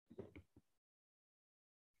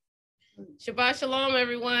Shabbat Shalom,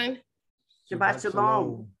 everyone. Shabbat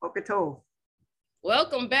Shalom. Boker Tov.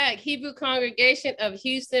 Welcome back, Hebrew Congregation of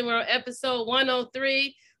Houston. We're on episode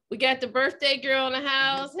 103. We got the birthday girl in the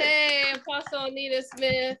house. Hey, Apostle Anita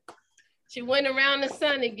Smith. She went around the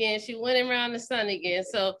sun again.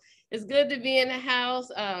 So it's good to be in the house.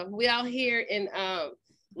 We out here in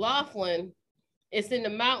Laughlin. It's in the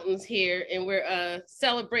mountains here, and we're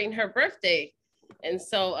celebrating her birthday. And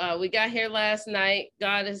so we got here last night.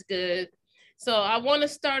 God is good. So I want to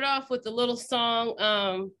start off with a little song.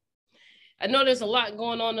 I know there's a lot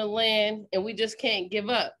going on in the land, and we just can't give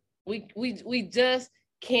up. We just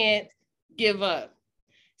can't give up.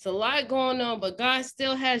 It's a lot going on, but God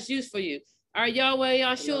still has use for you. Our Yahweh,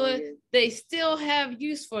 Yahshua, they still have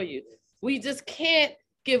use for you. We just can't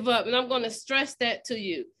give up. And I'm going to stress that to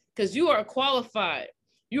you because you are qualified.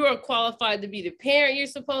 You are qualified to be the parent you're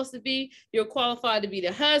supposed to be. You're qualified to be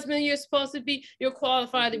the husband you're supposed to be. You're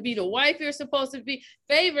qualified to be the wife you're supposed to be.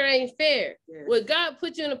 Favor ain't fair. Yes. When God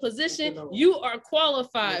put you in a position, you are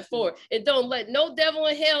qualified for it. And don't let no devil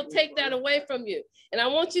in hell take that away from you. And I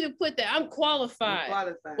want you to put that, I'm qualified.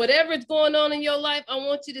 Whatever's going on in your life, I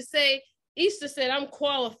want you to say, Easter said, I'm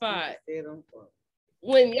qualified.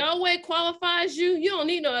 When Yahweh qualifies you, you don't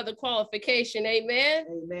need no other qualification. Amen.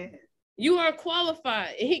 Amen. You are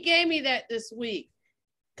qualified. And he gave me that this week.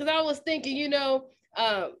 Because I was thinking,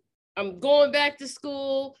 I'm going back to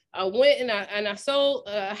school. I went and I sold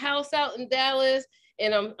a house out in Dallas,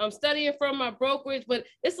 and I'm studying from my brokerage, but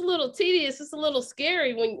it's a little tedious. It's a little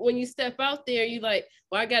scary when you step out there, you like,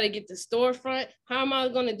 well, I got to get the storefront. How am I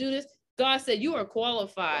going to do this? God said, you are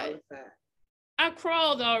qualified. I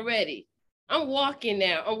crawled already. I'm walking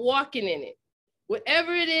now. I'm walking in it.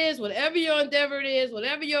 Whatever it is, whatever your endeavor is,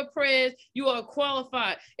 whatever your prayers, you are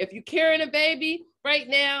qualified. If you're carrying a baby right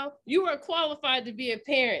now, you are qualified to be a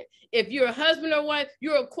parent. If you're a husband or wife,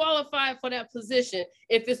 you are qualified for that position.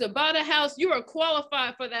 If it's about a house, you are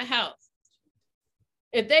qualified for that house.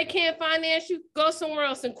 If they can't finance you, go somewhere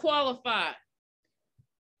else and qualify.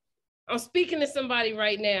 I'm speaking to somebody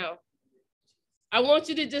right now. I want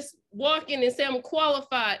you to just walk in and say, I'm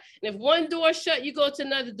qualified. And if one door shut, you go to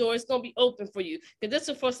another door, it's going to be open for you. Because this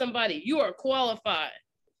is for somebody. You are qualified.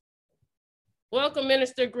 Welcome,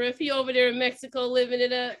 Minister Griff. He over there in Mexico living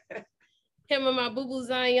it up. Him and my boo-boo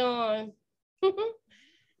Zion.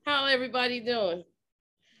 How everybody doing?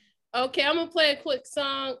 Okay, I'm going to play a quick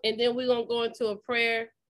song, and then we're going to go into a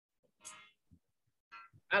prayer.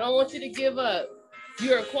 I don't want you to give up.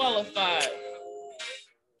 You're qualified.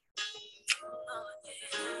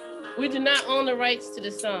 We do not own the rights to the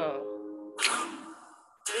song.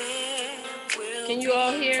 Can you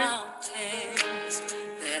all hear? That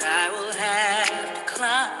I will have to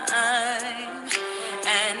climb,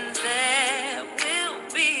 and there will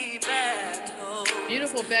be battles.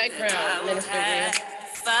 Beautiful background, Minister Grant.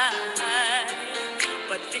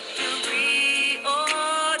 But victory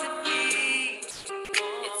or defeat,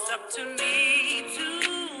 it's up to me to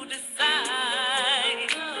decide.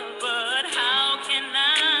 But how can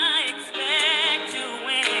I expect to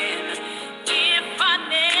win if I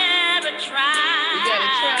never try? You gotta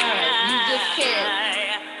try. You just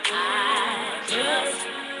can't. I just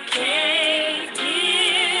can't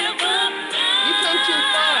give up now. You come too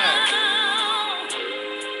far.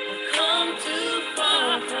 Come too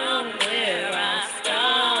far from where I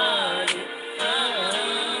started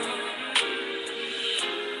from.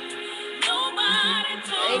 Nobody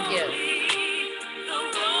told me the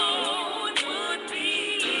road would be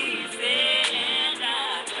easy, and I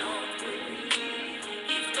don't believe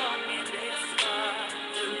he's brought me this far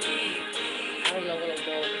to leave me. I don't know what I'm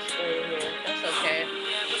going with the story here. That's okay.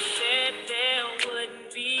 Never said there wouldn't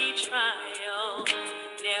be trials.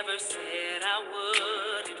 Never said I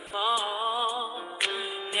wouldn't fall.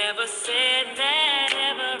 Never said that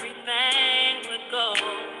everything would go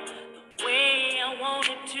the way I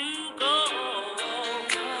wanted to go.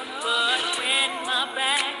 But when my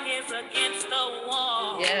back is against the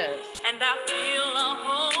wall, yes, and I feel all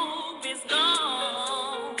hope is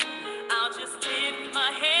gone, I'll just lift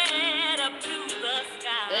my head up to the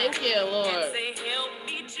sky. Thank you, Lord. And say, help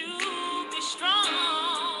me to be strong.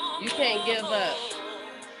 You can't give up.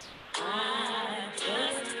 I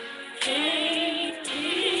just can't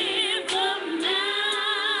give up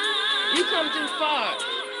now. You come too far.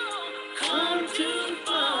 Come too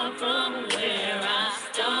far from where I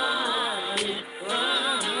started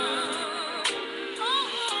from.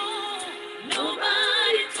 Oh,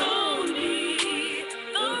 nobody told me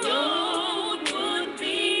the road would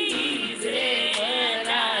be easy, and I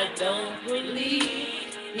don't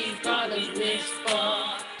believe he's brought us this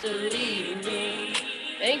far to leave me.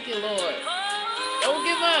 Thank you, Lord. Don't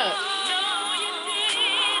give up.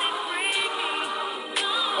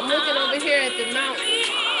 looking over here at the mountain.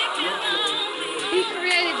 He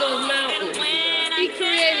created those mountains. He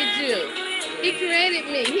created you. He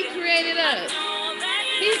created me. He created us.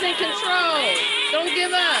 He's in control. Don't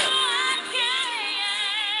give up.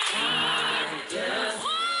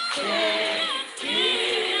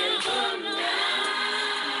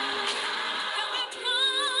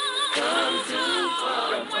 Come too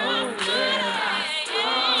far from where I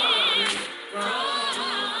started from.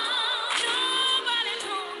 Nobody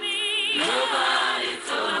told me. Nobody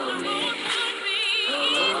told me.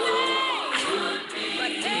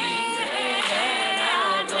 But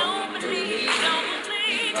I don't believe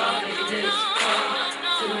this far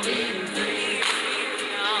to leave me.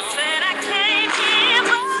 Said I can't give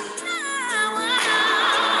up.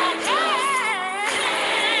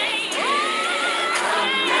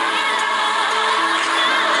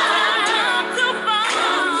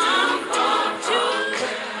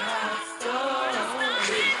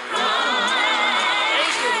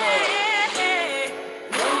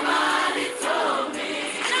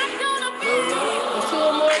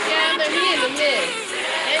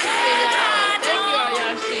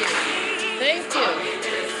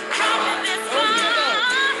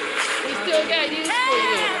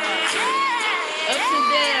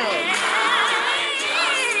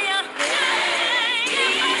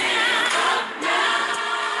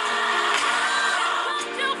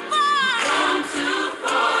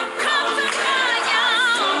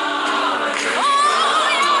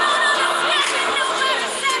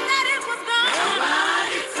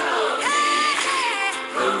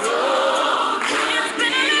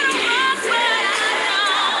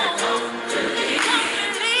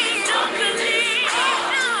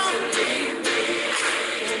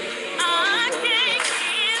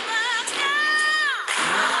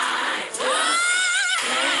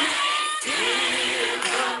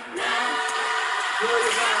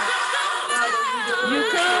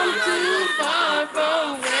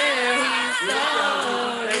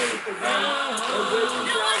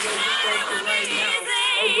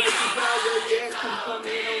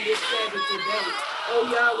 Oh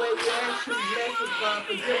Yahweh, we ask you blessings, God,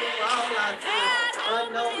 forgive us all our sins,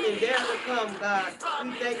 unknown and dare to come, God. We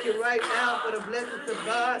thank you right now for the blessings of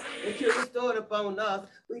God that you restored upon us.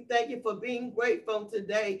 We thank you for being grateful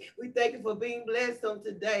today. We thank you for being blessed on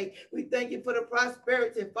today. We thank you for the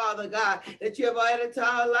prosperity, Father God, that you have added to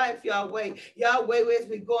our life, Yahweh. Yahweh, as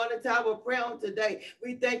we go into our prayer on today,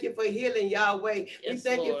 we thank you for healing, Yahweh. Yes, we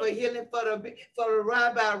thank Lord. you for healing for the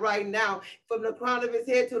rabbi right now, from the crown of his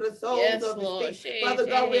head to the soles Yes, of his Lord. feet. Father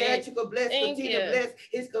God, we ask you to bless, continue to bless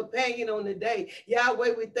his companion on the day.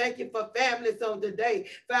 Yahweh, we thank you for families on today.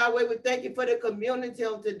 Yahweh, we thank you for the community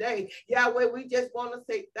on today. Yahweh, we just want to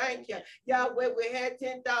say thank you. Yahweh, we had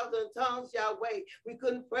 10,000 tongues, Yahweh. We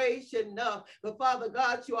couldn't praise you enough. But Father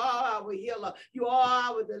God, you are our healer. You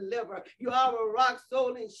are our deliverer. You are our rock,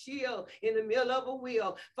 soul, and shield in the middle of a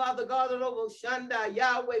wheel. Father God, over Shanda,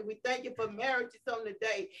 Yahweh, we thank you for marriages on the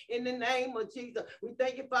day. In the name of Jesus, we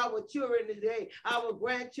thank you for our children today, our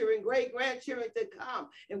grandchildren, great-grandchildren to come.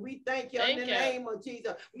 And we thank you in the name of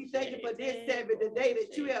Jesus. We thank you for this Sabbath, the day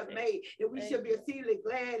that you have made, and we should be exceedingly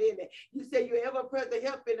glad in it. You say you're ever present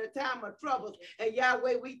help in a time of troubles. And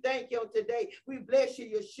Yahweh, we thank you on today. We bless you,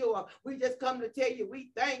 Yeshua. We just come to tell you, we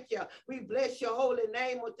thank you. We bless your holy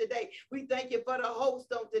name on today. We thank you for the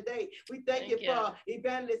host on today. We thank you for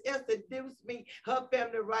Evangelist Esther Deuce me, her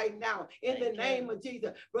family right now. In the name of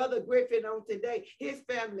Jesus. Brother Griffin on today, his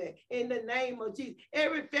family, in the name of Jesus.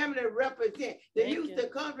 Every family represent the Houston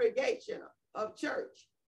congregation of church.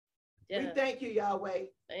 We thank you, Yahweh.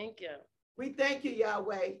 Thank you. We thank you,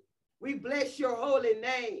 Yahweh. We bless your holy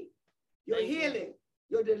name, your healing,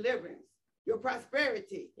 your deliverance, your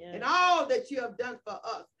prosperity, and all that you have done for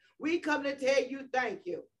us. We come to tell you thank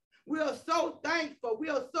you. We are so thankful. We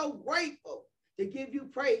are so grateful to give you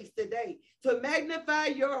praise today, to magnify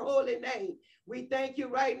your holy name. We thank you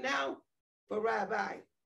right now for Rabbi.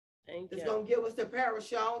 Thank you. It's going to give us the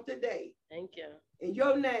parashah on today. Thank you. In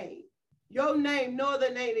your name, no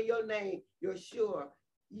other name in your name, Yeshua,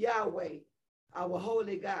 Yahweh, our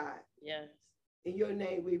holy God. Yes. In your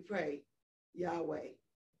name we pray, Yahweh.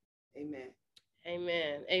 Amen.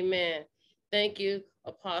 Amen. Amen. Thank you,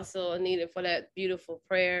 Apostle Anita, for that beautiful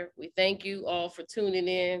prayer. We thank you all for tuning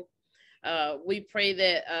in. We pray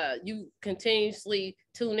that you continuously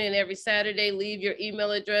tune in every Saturday, leave your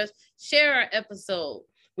email address, share our episode.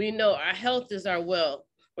 We know our health is our wealth.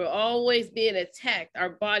 We're always being attacked.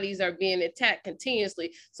 Our bodies are being attacked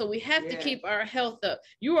continuously. So we have to keep our health up.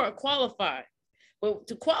 You are qualified. But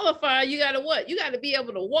to qualify, you got to what? You got to be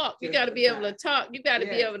able to walk. You got to be able to talk. You got to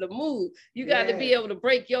be able to move. You got to be able to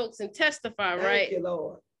break yokes and testify, right? Thank you,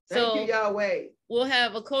 Lord. Thank you, Yahweh. We'll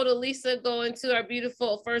have Akota Lisa going to our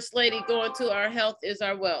beautiful First Lady going to our health is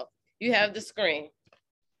our wealth. You have the screen.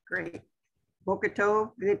 Great. Boker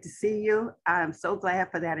Tov, good to see you. I'm so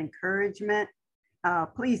glad for that encouragement.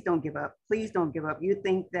 Please don't give up. Please don't give up. You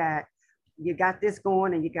think that you got this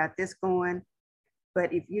going and you got this going,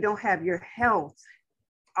 but if you don't have your health,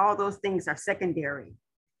 all those things are secondary.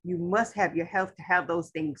 You must have your health to have those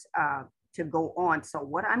things to go on. So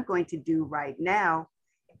what I'm going to do right now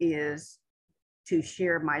is to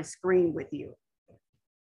share my screen with you.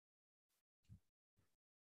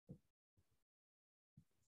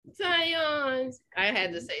 Zion, I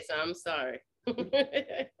had to say so. I'm sorry. That's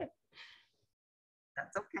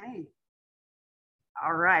okay.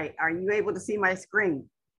 All right. Are you able to see my screen?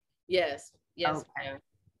 Yes. Yes. Okay.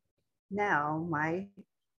 Now my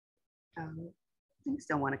things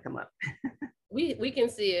don't want to come up. we can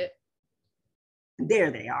see it.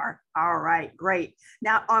 There they are. All right, great.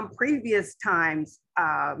 Now, on previous times,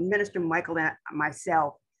 Minister Michael and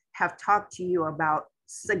myself have talked to you about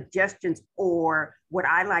suggestions, or what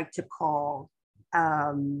I like to call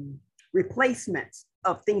replacements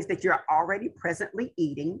of things that you're already presently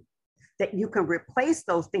eating, that you can replace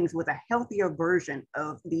those things with a healthier version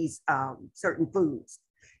of these certain foods.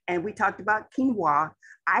 And we talked about quinoa.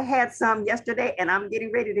 I had some yesterday and I'm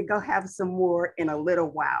getting ready to go have some more in a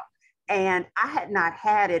little while. And I had not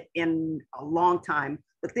had it in a long time,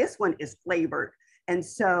 but this one is flavored. And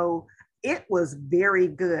so it was very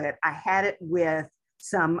good. I had it with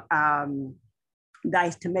some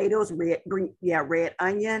diced tomatoes, red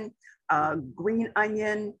onion, green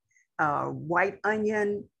onion, white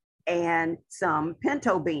onion, and some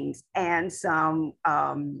pinto beans and some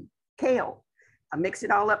kale. I mixed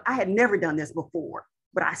it all up. I had never done this before,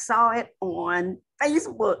 but I saw it on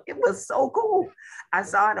Facebook. It was so cool. I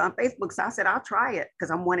saw it on Facebook. So I said, I'll try it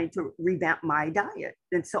because I'm wanting to revamp my diet.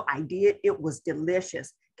 And so I did. It was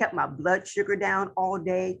delicious. Kept my blood sugar down all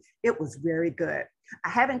day. It was very good. I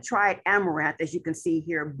haven't tried amaranth, as you can see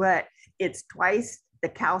here, but it's twice the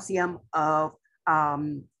calcium of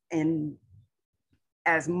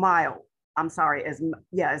as mild. I'm sorry,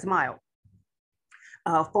 as mild.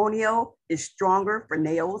 Fonio is stronger for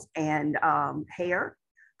nails and hair.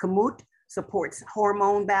 Kamut supports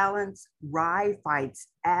hormone balance. Rye fights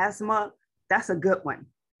asthma. That's a good one.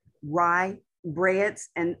 Rye breads,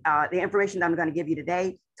 and the information that I'm going to give you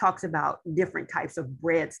today talks about different types of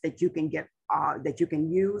breads that you can get, that you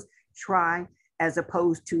can use, try, as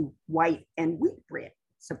opposed to white and wheat bread,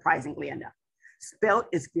 surprisingly enough. Spelt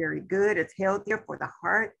is very good. It's healthier for the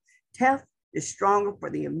heart. Teff is stronger for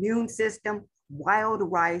the immune system. Wild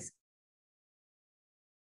rice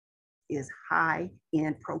is high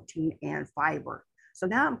in protein and fiber. So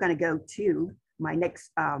now I'm going to go to my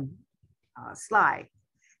next slide.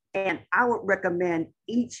 And I would recommend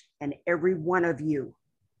each and every one of you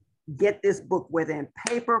get this book, whether in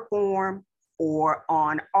paper form or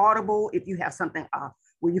on Audible, if you have something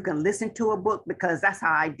where you can listen to a book, because that's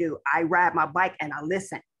how I do. I ride my bike and I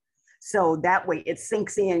listen. So that way it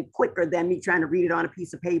sinks in quicker than me trying to read it on a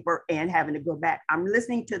piece of paper and having to go back. I'm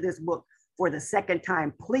listening to this book for the second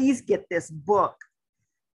time. Please get this book.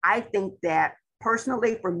 I think that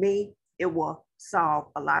personally for me, it will solve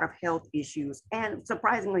a lot of health issues. And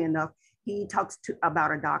surprisingly enough, he talks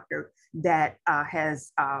about a doctor that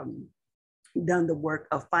has done the work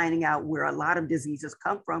of finding out where a lot of diseases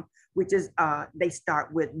come from, which is they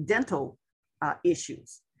start with dental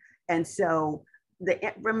issues. And so the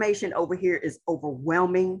information over here is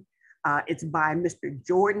overwhelming. It's by Mr.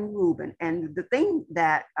 Jordan Rubin. And the thing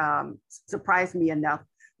that surprised me enough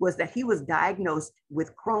was that he was diagnosed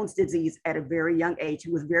with Crohn's disease at a very young age. He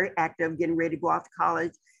was very active, getting ready to go off to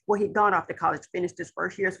college. Well, he'd gone off to college, finished his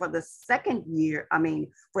first years. For the second year,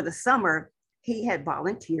 for the summer, he had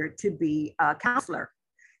volunteered to be a counselor.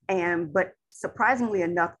 But surprisingly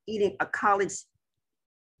enough, eating a college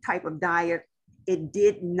type of diet, it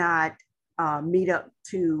did not meet up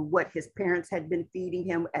to what his parents had been feeding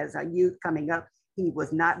him as a youth coming up. He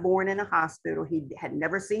was not born in a hospital. He had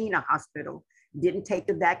never seen a hospital, didn't take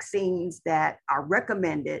the vaccines that are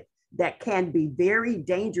recommended that can be very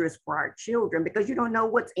dangerous for our children because you don't know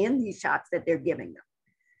what's in these shots that they're giving them.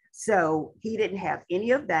 So he didn't have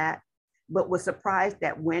any of that, but was surprised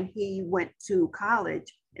that when he went to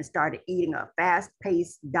college and started eating a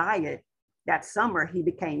fast-paced diet, that summer he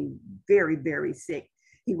became very, very sick.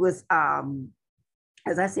 He was,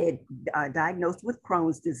 as I said, diagnosed with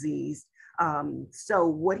Crohn's disease. So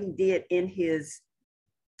what he did in his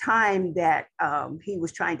time that he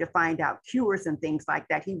was trying to find out cures and things like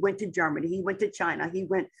that, he went to Germany, he went to China, he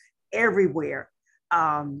went everywhere.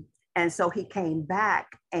 And so he came back,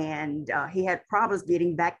 and he had problems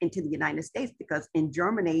getting back into the United States because in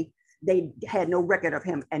Germany, they had no record of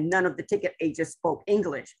him and none of the ticket agents spoke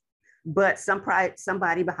English. But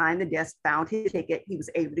somebody behind the desk found his ticket. He was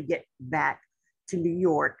able to get back to New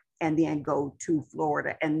York and then go to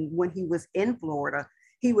Florida. And when he was in Florida,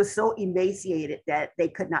 he was so emaciated that they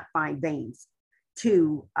could not find veins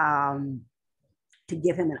to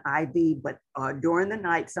give him an IV. But during the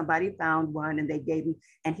night, somebody found one and they gave him,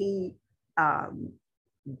 and he,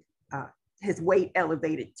 his weight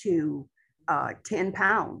elevated to 10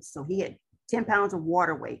 pounds. So he had 10 pounds of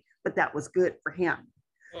water weight, but that was good for him.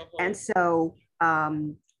 And so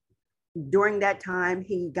during that time,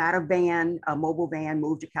 he got a van, a mobile van,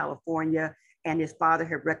 moved to California, and his father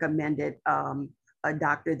had recommended a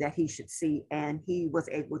doctor that he should see, and he was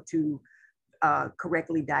able to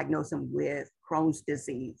correctly diagnose him with Crohn's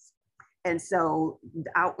disease. And so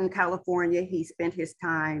out in California, he spent his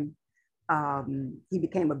time, he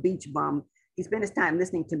became a beach bum. He spent his time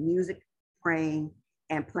listening to music, praying,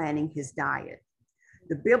 and planning his diet.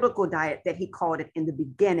 The biblical diet that he called it in the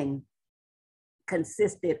beginning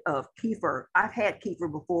consisted of kefir. I've had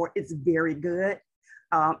kefir before. It's very good.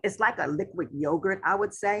 It's like a liquid yogurt, I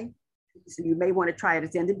would say. So you may want to try it.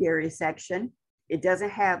 It's in the dairy section. It doesn't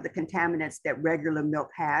have the contaminants that regular milk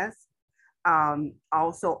has.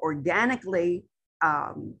 Also organically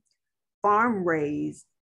farm raised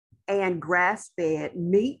and grass-fed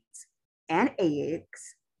meats and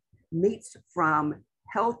eggs, meats from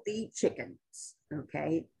healthy chickens,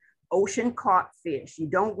 okay? Ocean caught fish. You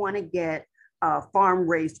don't want to get farm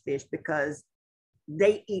raised fish because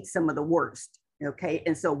they eat some of the worst, okay?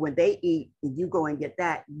 And so when they eat, you go and get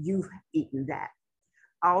that, you've eaten that.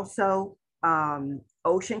 Also,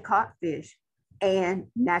 ocean caught fish and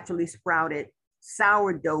naturally sprouted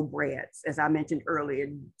sourdough breads, as I mentioned earlier,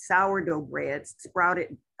 sourdough breads,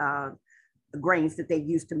 sprouted grains that they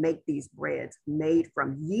use to make these breads made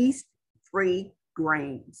from yeast-free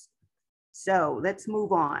grains. So let's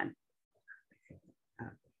move on.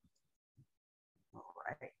 All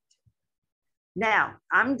right. Now,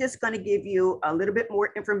 I'm just going to give you a little bit more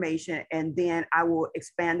information, and then I will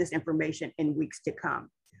expand this information in weeks to come.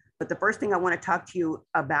 But the first thing I want to talk to you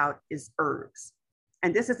about is herbs.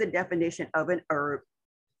 And this is the definition of an herb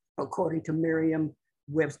according to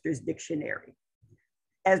Merriam-Webster's dictionary.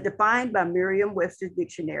 As defined by Merriam-Webster's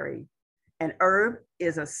dictionary, an herb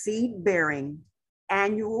is a seed-bearing,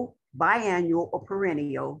 annual, biannual, or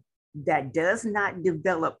perennial that does not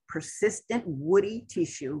develop persistent woody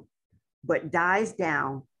tissue, but dies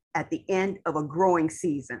down at the end of a growing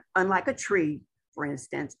season, unlike a tree, for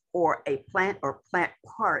instance, or a plant or plant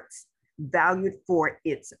parts valued for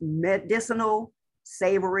its medicinal,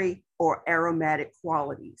 savory, or aromatic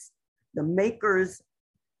qualities. The makers'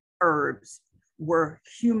 herbs were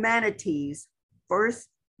humanity's first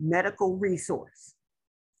medical resource.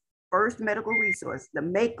 First medical resource. The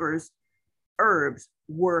makers' herbs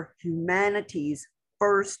were humanity's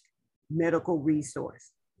first medical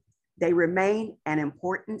resource. They remain an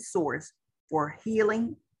important source for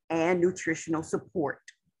healing and nutritional support,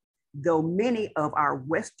 though many of our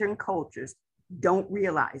Western cultures don't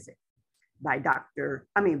realize it. By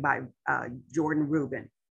Jordan Rubin.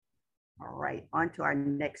 All right, on to our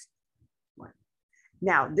next one.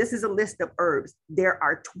 Now, this is a list of herbs. There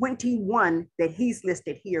are 21 that he's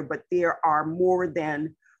listed here, but there are more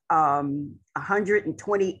than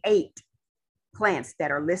 128 plants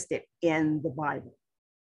that are listed in the Bible.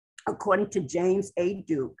 According to James A.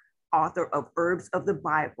 Duke, author of Herbs of the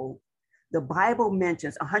Bible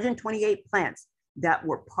mentions 128 plants that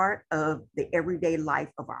were part of the everyday life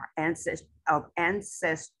of our ancient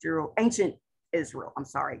Israel,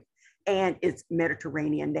 and its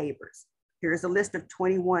Mediterranean neighbors. Here's a list of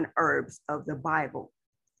 21 herbs of the Bible.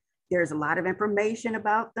 There's a lot of information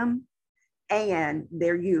about them and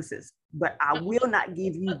their uses, but I will not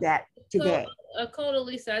give you that today. So,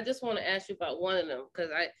 Condoleezza, I just want to ask you about one of them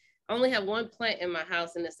because I only have one plant in my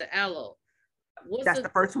house and it's the aloe. That's the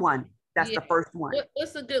first one. That's the first one.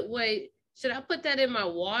 What's a good way? Should I put that in my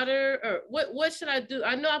water or what should I do?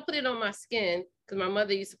 I know I put it on my skin because my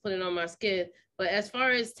mother used to put it on my skin, but as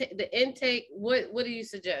far as the intake, what do you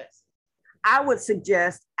suggest? I would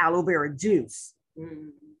suggest aloe vera juice. Mm-hmm.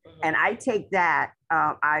 And I take that,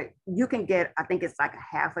 you can get, I think it's like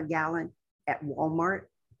a half a gallon at Walmart,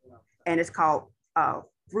 and it's called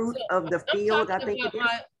Fruit of the Field, I think it is.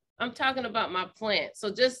 I'm talking about my plant.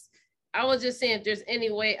 So I was just saying if there's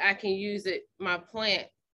any way I can use it, my plant.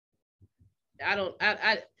 I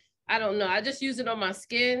don't know. I just use it on my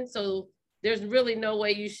skin. So there's really no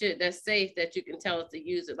way that's safe that you can tell us to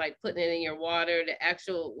use it, like putting it in your water, the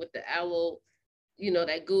actual with the aloe you know,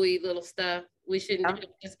 that gooey little stuff? We shouldn't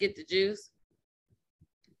just get the juice?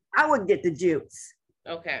 I would get the juice.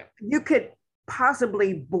 Okay. You could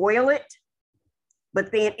possibly boil it,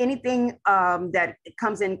 but then anything that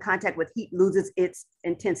comes in contact with heat loses its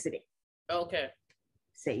intensity. Okay.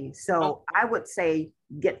 See, so I would say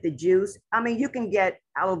get the juice. I mean, you can get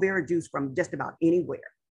aloe vera juice from just about anywhere.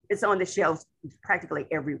 It's on the shelves practically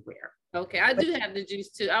everywhere. Okay, I do have the juice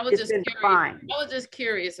too. I was just curious. I was just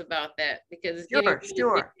curious about that because it's getting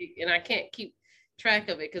really big and I can't keep track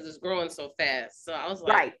of it because it's growing so fast. So I was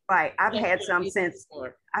like, right. I've had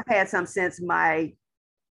some since my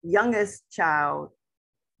youngest child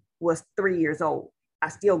was 3 years old. I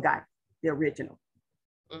still got the original.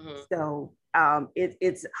 So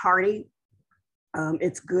it's hearty.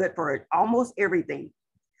 It's good for almost everything.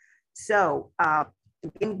 So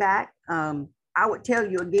getting back, I would tell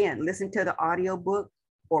you again, listen to the audiobook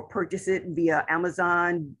or purchase it via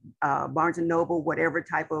Amazon, Barnes & Noble, whatever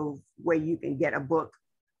type of way you can get a book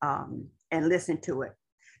and listen to it.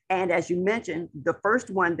 And as you mentioned, the first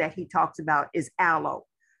one that he talks about is aloe.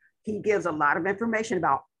 He gives a lot of information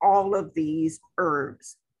about all of these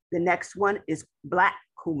herbs. The next one is black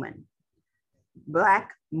cumin,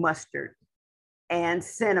 black mustard, and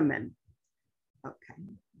cinnamon. Okay,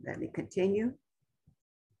 let me continue.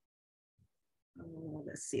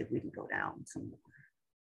 Let's see if we can go down some more.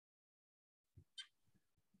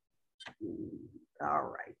 All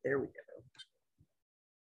right, there we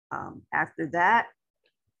go. After that,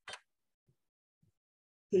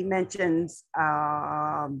 he mentions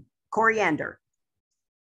coriander,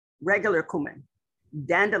 regular cumin,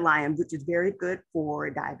 dandelion, which is very good for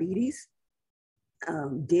diabetes,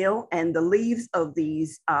 dill, and the leaves of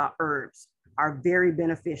these herbs are very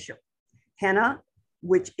beneficial. Henna,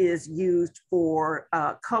 which is used for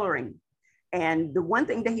coloring. And the one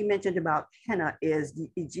thing that he mentioned about henna is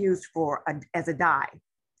it's used for as a dye.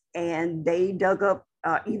 And they dug up,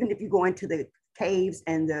 even if you go into the caves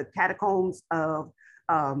and the catacombs of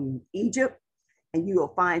Egypt, and you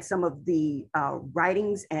will find some of the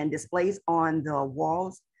writings and displays on the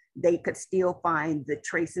walls, they could still find the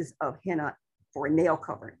traces of henna for nail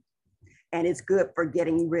covering. And it's good for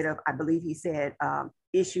getting rid of, I believe he said,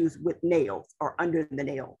 issues with nails or under the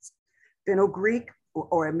nails. Fenugreek,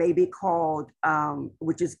 or it may be called,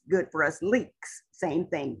 which is good for us, leeks, same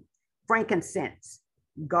thing. Frankincense,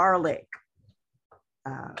 garlic.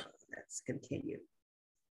 Let's continue.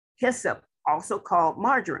 Hyssop, also called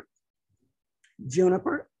marjoram.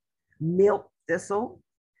 Juniper, milk thistle.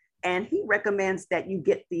 And he recommends that you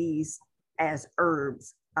get these as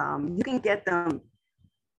herbs. You can get them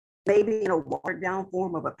maybe in a watered down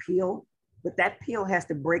form of a peel, but that peel has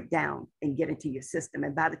to break down and get into your system.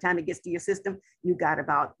 And by the time it gets to your system, you got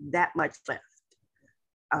about that much left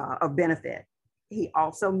of benefit. He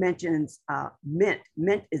also mentions mint.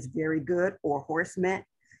 Mint is very good, or horse mint.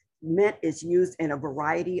 Mint is used in a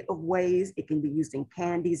variety of ways. It can be used in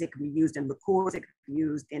candies, it can be used in liqueurs, it can be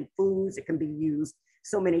used in foods, it can be used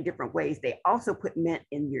so many different ways. They also put mint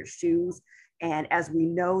in your shoes. And as we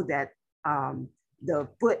know that the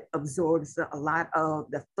foot absorbs a lot of,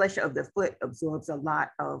 the flesh of the foot absorbs a lot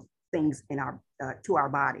of things in our, to our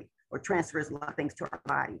body, or transfers a lot of things to our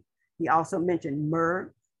body. He also mentioned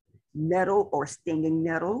myrrh, nettle or stinging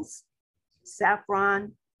nettles,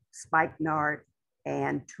 saffron, spikenard,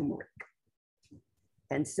 and turmeric.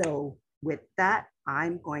 And so with that,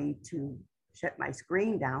 I'm going to shut my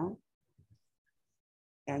screen down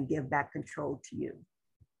and give back control to you.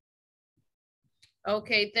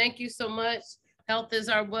 Okay, thank you so much. Health is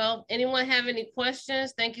our wealth. Anyone have any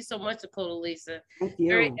questions? Thank you so much, Akodalisa. Thank you.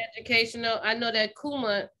 Very educational. I know that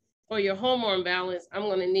Kuma for your hormone balance, I'm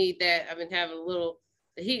gonna need that. I've been having a little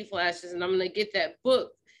heat flashes, and I'm gonna get that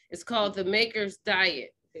book. It's called The Maker's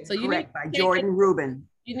Diet. So you Correct, by Jordan Rubin.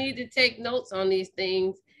 You need to take notes on these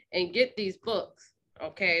things and get these books,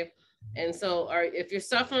 okay? And so, if you're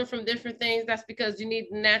suffering from different things, that's because you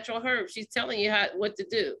need natural herbs. She's telling you what to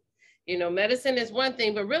do. You know, medicine is one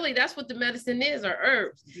thing, but really that's what the medicine is, are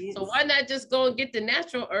herbs. Yes. So why not just go and get the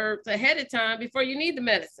natural herbs ahead of time before you need the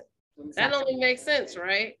medicine? Exactly. That only makes sense,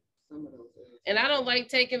 right? And I don't like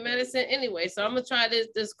taking medicine anyway, so I'm gonna try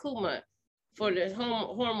this Kuma for the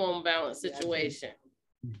hormone balance situation.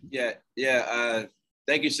 Yeah.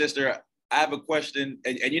 Thank you, sister. I have a question,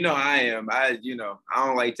 and you know how I am. I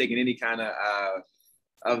don't like taking any kind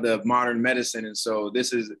of the modern medicine, and so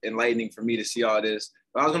this is enlightening for me to see all this.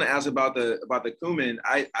 But I was going to ask about the cumin.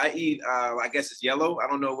 I eat, I guess it's yellow. I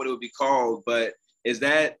don't know what it would be called, but is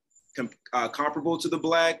that comparable to the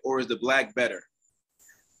black, or is the black better?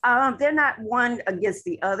 They're not one against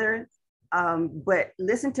the other. But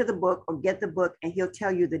listen to the book or get the book and he'll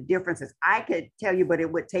tell you the differences. I could tell you, but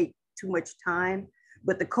it would take too much time.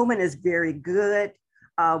 But the cumin is very good.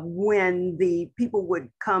 When the people would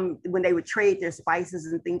come, when they would trade their spices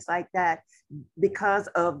and things like that, because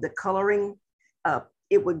of the coloring,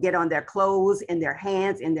 it would get on their clothes and their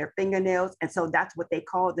hands and their fingernails. And so that's what they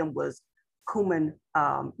called them, was cumin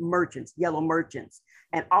merchants, yellow merchants.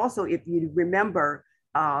 And also, if you remember,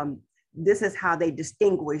 this is how they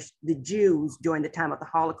distinguished the Jews during the time of the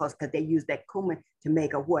Holocaust, because they used that cumin to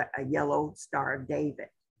make a yellow Star of David.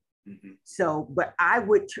 Mm-hmm. So, but I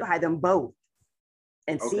would try them both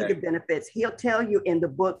and see the benefits. He'll tell you in the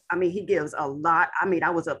book, I mean, he gives a lot. I mean, I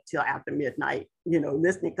was up till after midnight,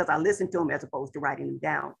 listening, because I listened to him as opposed to writing them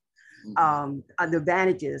down. Mm-hmm. The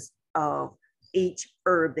advantages of each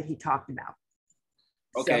herb that he talked about.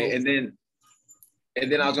 Okay, so,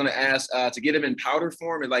 and then I was going to ask to get them in powder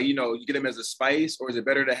form, and you get them as a spice, or is it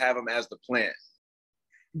better to have them as the plant?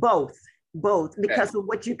 Both, because of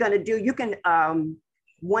what you're going to do. You can,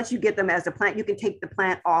 once you get them as a plant, you can take the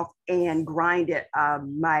plant off and grind it.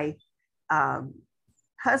 My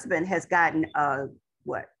husband has gotten a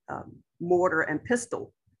mortar and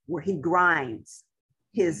pestle where he grinds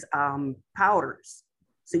his powders.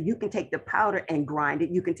 So you can take the powder and grind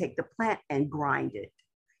it. You can take the plant and grind it.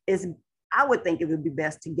 I would think it would be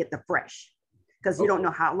best to get the fresh, because you don't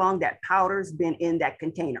know how long that powder's been in that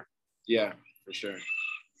container. Yeah, for sure.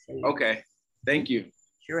 Okay, thank you.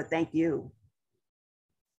 Sure, thank you.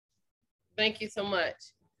 Thank you so much.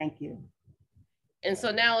 Thank you. And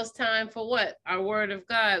so now it's time for what? Our word of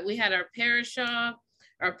God. We had our parashah.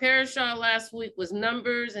 Our parashah last week was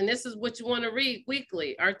Numbers, and this is what you want to read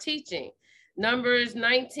weekly, our teaching. Numbers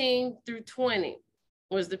 19 through 20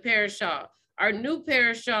 was the parashah. Our new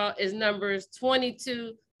parashah is Numbers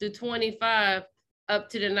 22 through 25 up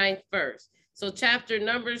to the 9th verse. So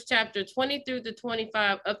Numbers chapter 20 through to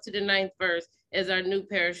 25 up to the 9th verse is our new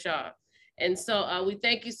parashah. And so we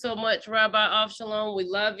thank you so much, Rabbi Avshalom. We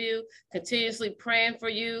love you. Continuously praying for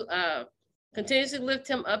you. Continuously lift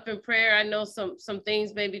him up in prayer. I know some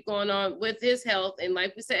things may be going on with his health. And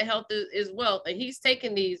like we said, health is wealth. And he's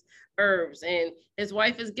taking these herbs, and his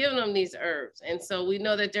wife is giving him these herbs. And so we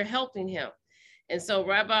know that they're helping him. And so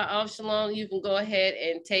Rabbi Avshalom, you can go ahead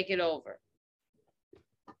and take it over.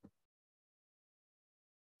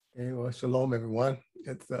 Hey, well, shalom, everyone.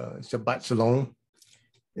 It's Shabbat Shalom.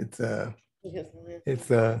 It's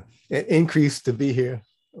an increase to be here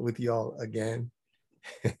with y'all again.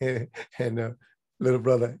 And little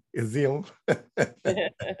brother Ezion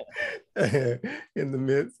in the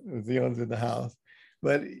midst. Ezion's in the house.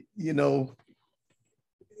 But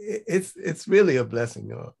it's really a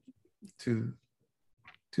blessing to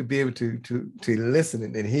be able to listen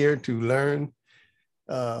and hear, to learn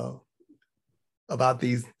about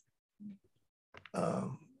these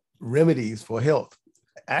remedies for health.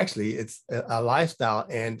 Actually, it's a lifestyle,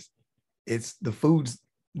 and it's the foods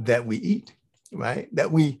that we eat, right?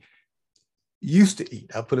 That we used to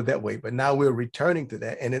eat, I'll put it that way, but now we're returning to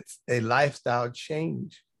that, and it's a lifestyle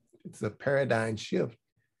change. It's a paradigm shift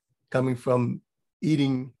coming from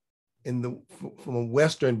eating from a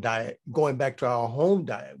Western diet, going back to our home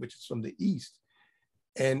diet, which is from the East.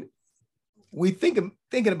 And we thinking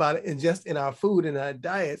about it just in our food and our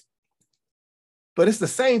diets, but it's the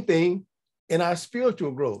same thing in our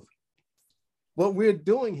spiritual growth. What we're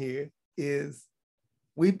doing here is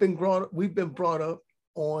we've been brought up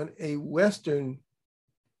on a Western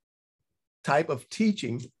type of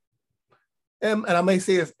teaching. And I may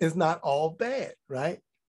say it's not all bad, right?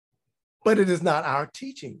 But it is not our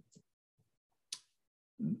teaching.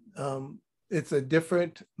 It's a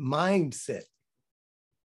different mindset.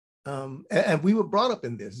 And we were brought up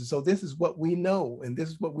in this. So this is what we know, and this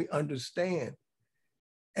is what we understand.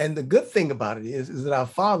 And the good thing about it is that our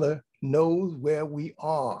Father knows where we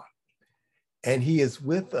are, and he is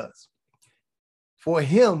with us. For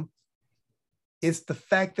him, it's the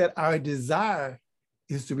fact that our desire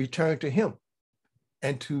is to return to him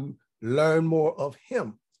and to learn more of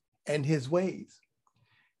him and his ways.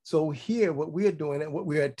 So here, what we're doing and what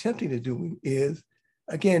we're attempting to do is,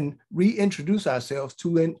 again, reintroduce ourselves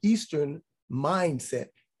to an Eastern mindset,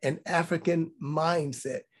 an African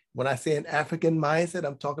mindset. When I say an African mindset,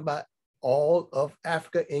 I'm talking about all of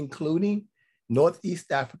Africa, including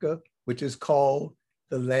Northeast Africa, which is called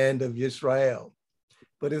the land of Israel.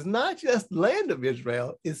 But it's not just land of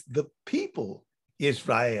Israel, it's the people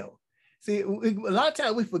Israel. See, a lot of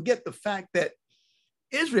times we forget the fact that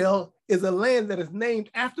Israel is a land that is named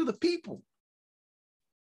after the people.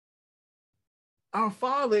 Our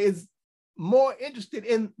Father is more interested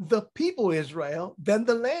in the people Israel than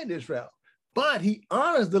the land Israel. but he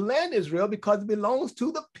honors the land of Israel because it belongs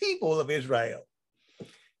to the people of Israel.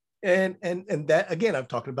 And that, again, I'm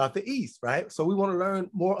talking about the East, right? So we want to learn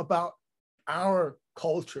more about our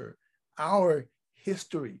culture, our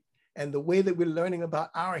history. And the way that we're learning about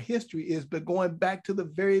our history is by going back to the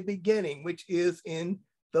very beginning, which is in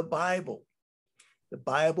the Bible. The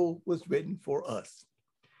Bible was written for us.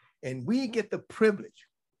 And we get the privilege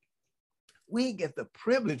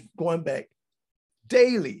going back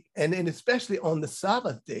daily, and especially on the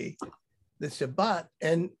Sabbath day, the Shabbat,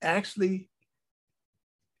 and actually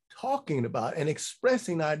talking about and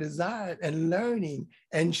expressing our desire and learning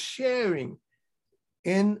and sharing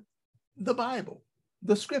in the Bible,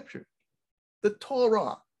 the scripture, the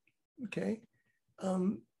Torah, okay?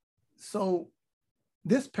 So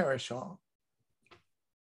this parashah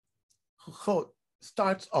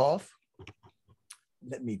starts off,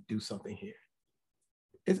 let me do something here.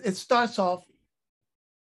 It starts off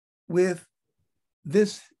with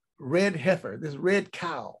this red heifer, this red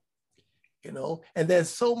cow, you know, and there's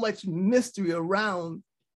so much mystery around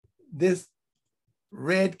this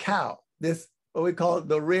red cow, this, what we call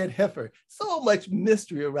the red heifer, so much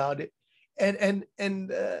mystery around it. And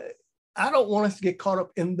I don't want us to get caught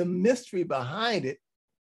up in the mystery behind it,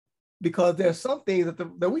 because there's some things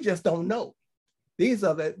that we just don't know. These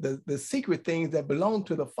are the secret things that belong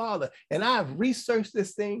to the Father. And I've researched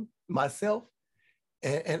this thing myself,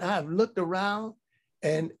 and I've looked around,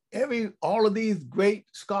 and all of these great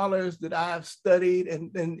scholars that I've studied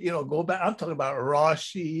and you know, go back, I'm talking about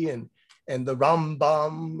Rashi and the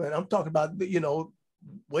Rambam, and I'm talking about, you know,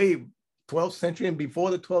 way 12th century and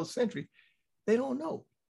before the 12th century, they don't know.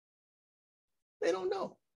 They don't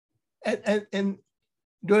know. And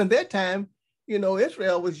during their time, you know,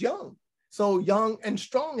 Israel was young. So young and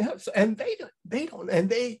strong, and they don't, and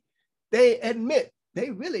they admit they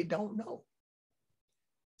really don't know.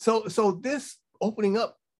 So this opening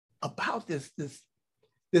up about this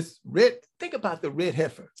red, think about the red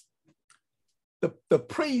heifer. The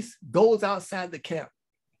priest goes outside the camp,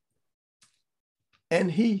 and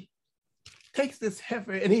he takes this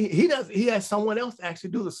heifer, and he has someone else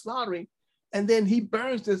actually do the slaughtering, and then he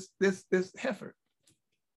burns this heifer.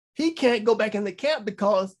 He can't go back in the camp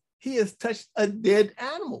because he has touched a dead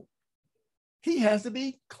animal. He has to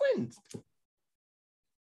be cleansed.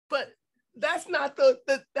 But that's not the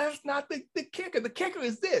kicker. The kicker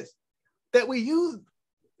is this, that we use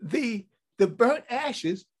the burnt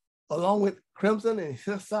ashes along with crimson and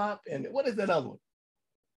hyssop, and what is that other one?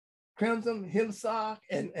 Crimson, hyssop,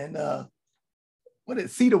 and what is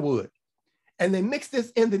it? Cedar wood. And they mix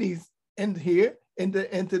this into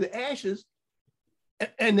the ashes,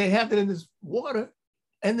 and they have it in this water,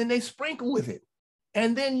 and then they sprinkle with it.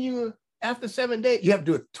 And then after 7 days, you have to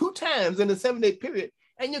do it 2 times in the 7-day period,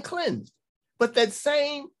 and you're cleansed. But that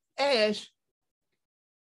same ash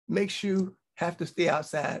makes you have to stay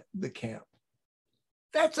outside the camp.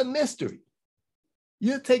 That's a mystery.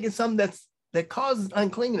 You're taking something that causes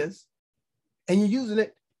uncleanness, and you're using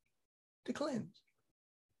it to cleanse.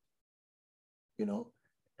 You know,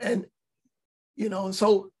 and you know,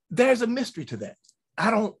 so there's a mystery to that.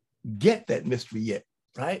 I don't get that mystery yet.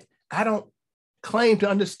 Right? I don't claim to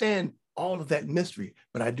understand all of that mystery,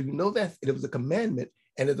 but I do know that it was a commandment,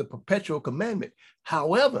 and it's a perpetual commandment.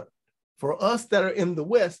 However, for us that are in the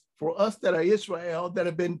West, for us that are Israel, that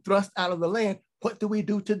have been thrust out of the land, what do we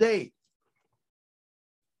do today?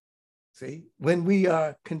 See, when we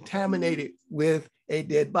are contaminated with a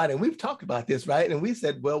dead body, and we've talked about this, right? And we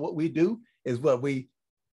said, well, what we do is what we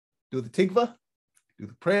do, the tikvah, do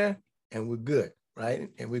the prayer, and we're good, right?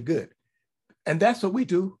 And we're good. And that's what we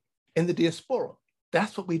do in the diaspora.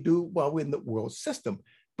 That's what we do while we're in the world system.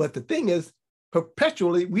 But the thing is,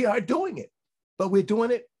 perpetually, we are doing it. But we're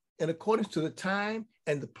doing it in accordance to the time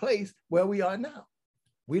and the place where we are now.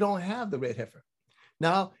 We don't have the red heifer.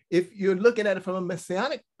 Now, if you're looking at it from a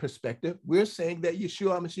messianic perspective, we're saying that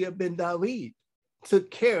Yeshua HaMashiach ben David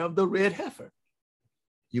took care of the red heifer.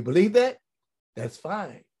 You believe that? That's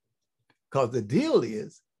fine. Because the deal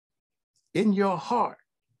is, in your heart,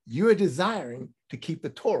 you're desiring to keep the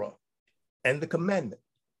Torah and the commandment.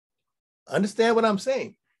 Understand what I'm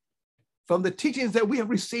saying? From the teachings that we have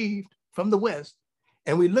received from the West,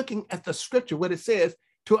 and we're looking at the scripture, what it says,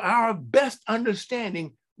 to our best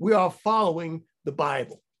understanding, we are following the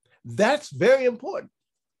Bible. That's very important.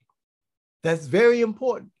 That's very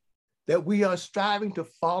important, that we are striving to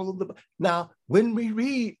follow the. Now, when we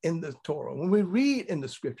read in the Torah, when we read in the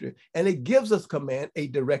scripture, and it gives us command, a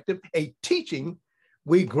directive, a teaching,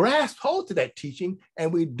 we grasp hold to that teaching,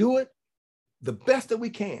 and we do it the best that we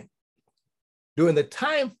can during the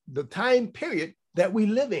time period that we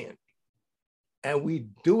live in. and we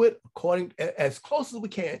do it according as close as we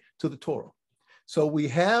can to the Torah. So we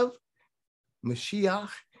have Mashiach,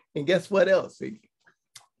 and guess what else? See,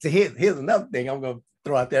 here's another thing I'm going to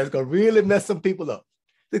throw out there. It's going to really mess some people up.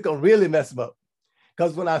 It's going to really mess them up.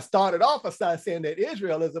 Because when I started off, I started saying that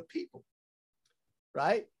Israel is a people,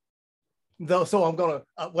 right? So I'm going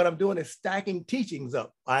to, what I'm doing is stacking teachings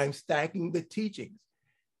up. I'm stacking the teachings.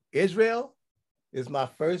 Israel is my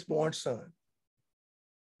firstborn son.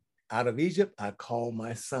 Out of Egypt, I call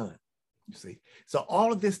my son, you see. So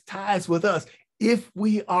all of this ties with us. If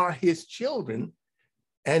we are his children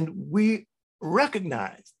and we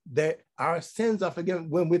recognize that our sins are forgiven,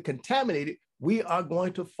 when we're contaminated, we are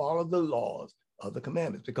going to follow the laws of the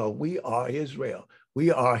commandments because we are Israel.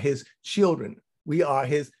 We are his children. We are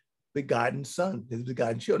his begotten son, his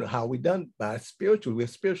begotten children. How are we done? By spiritual. We're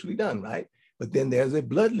spiritually done, right? But then there's a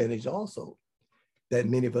blood lineage also that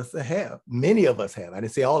many of us have. Many of us have. I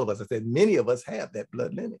didn't say all of us. I said many of us have that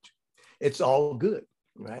blood lineage. It's all good,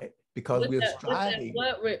 right? Because we're striving.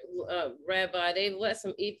 Rabbi, they let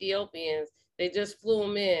some Ethiopians, they just flew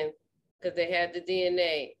them in because they had the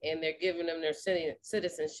DNA and they're giving them their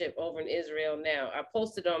citizenship over in Israel now. I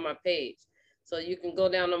posted on my page. So you can go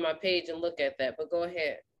down on my page and look at that, but go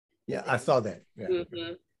ahead. Yeah, I saw that. Yeah.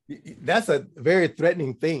 Mm-hmm. That's a very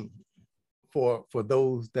threatening thing for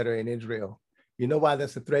those that are in Israel. You know why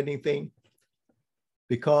that's a threatening thing?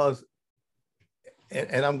 Because,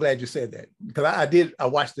 and I'm glad you said that, because I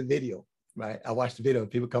watched the video, right? I watched the video of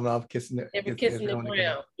people coming off kissing the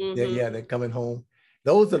ground. Mm-hmm. Yeah, they're coming home.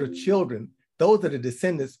 Those are the children, those are the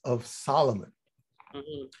descendants of Solomon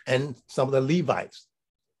and some of the Levites.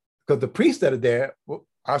 Because the priests that are there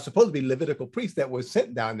are supposed to be Levitical priests that were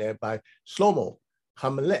sent down there by Shlomo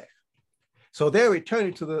HaMelech. So they're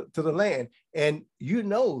returning to the land. And you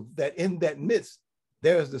know that in that midst,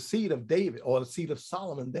 there is the seed of David or the seed of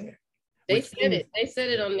Solomon there. They said it. They said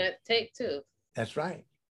it on that tape too. That's right.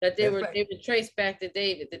 That they were traced back to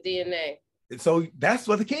David, the DNA. So that's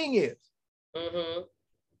what the king is. Mm-hmm.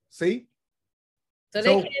 See? So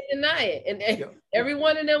they can't deny it. And every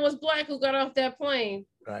one of them was black who got off that plane.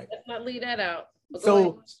 Right. Let's not leave that out.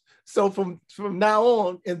 So from now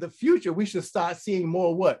on in the future, we should start seeing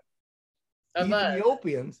more what?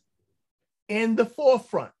 Ethiopians in the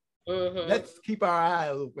forefront. Mm-hmm. Let's keep our eye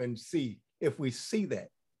open and see if we see that.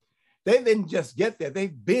 They didn't just get there.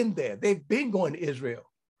 They've been there. They've been going to Israel.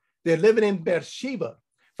 They're living in Beersheba.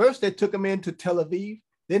 First, they took them into Tel Aviv.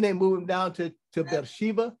 Then they moved them down to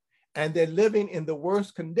Beersheba, and they're living in the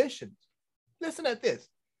worst conditions. Listen at this.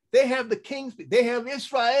 They have the kings. They have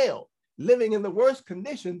Israel living in the worst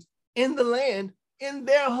conditions in the land, in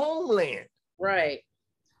their homeland. Right.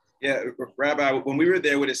 Yeah, Rabbi, when we were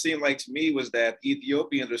there, what it seemed like to me was that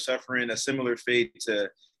Ethiopians were suffering a similar fate to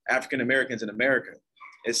African Americans in America.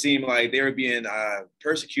 It seemed like they were being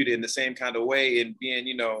persecuted in the same kind of way and being,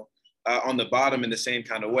 on the bottom in the same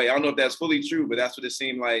kind of way. I don't know if that's fully true, but that's what it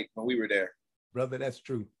seemed like when we were there. Brother, that's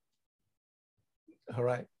true. All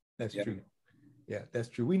right, that's true. Yeah, that's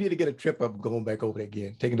true. We need to get a trip up going back over there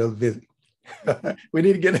again, take another visit. we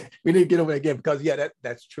need to get over there again because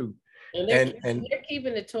that's true. And they're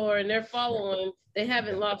keeping the Torah and they're following. They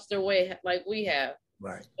haven't lost their way like we have.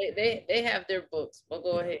 Right. They have their books. But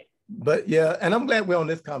go ahead. But yeah, and I'm glad we're on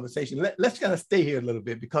this conversation. Let's kind of stay here a little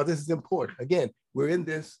bit because this is important. Again, we're in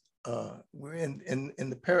this. We're in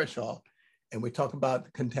the parashah, and we're talking about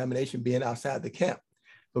the contamination being outside the camp.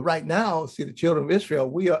 But right now, see, the children of Israel,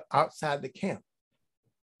 we are outside the camp.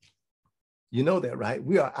 You know that, right?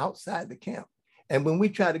 We are outside the camp. And when we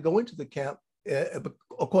try to go into the camp,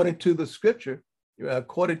 according to the scripture,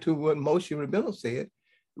 according to what Moshe Rabbeinu said,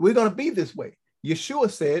 we're going to be this way. Yeshua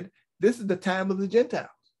said, this is the time of the Gentiles.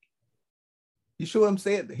 Yeshua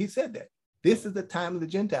said, he said that. This is the time of the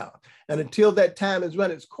Gentiles. And until that time has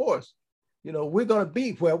run its course, we're going to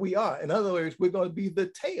be where we are. In other words, we're going to be the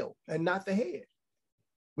tail and not the head.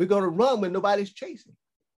 We're going to run when nobody's chasing.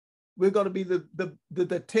 We're going to be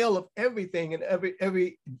the tail of everything and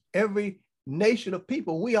every nation of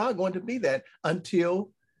people. We are going to be that until,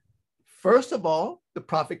 first of all, the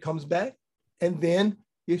prophet comes back, and then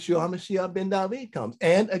Yeshua HaMashiach ben David comes.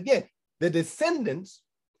 And again, the descendants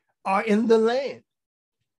are in the land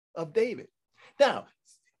of David. Now,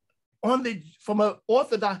 from an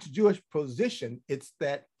Orthodox Jewish position, it's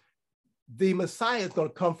that the Messiah is going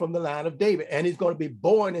to come from the line of David, and he's going to be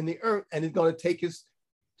born in the earth, and he's going to take his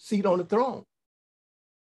seat on the throne.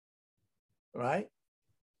 Right?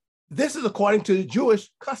 This is according to the Jewish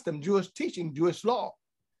custom, Jewish teaching, Jewish law.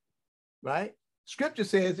 Right? Scripture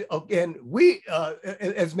says, again, we,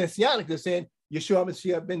 as Messianic, they're saying Yeshua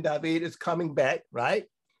HaMashiach ben David is coming back, right?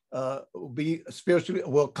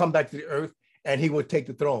 Will come back to the earth, and he would take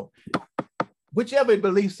the throne. Whichever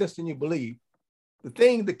belief system you believe,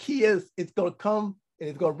 the key is it's going to come and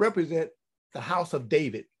it's going to represent the house of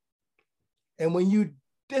David. And when you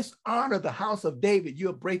dishonor the house of David,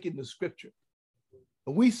 you're breaking the scripture.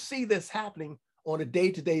 And we see this happening on a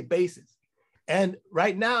day-to-day basis. And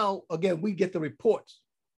right now, again, we get the reports.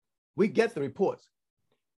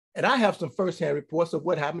 And I have some firsthand reports of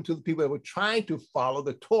what happened to the people that were trying to follow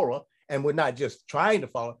the Torah and were not just trying to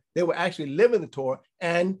follow, they were actually living the Torah.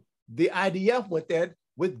 And the IDF went there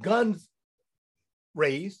with guns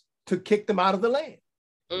raised to kick them out of the land.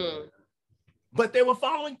 But they were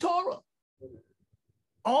following Torah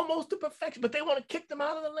almost to perfection, but they want to kick them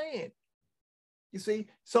out of the land. You see?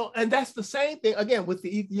 So, and that's the same thing again with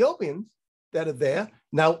the Ethiopians that are there.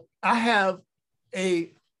 Now, I have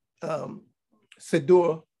a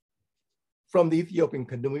Siddur from the Ethiopian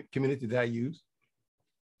community that I use.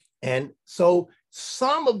 And so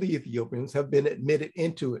some of the Ethiopians have been admitted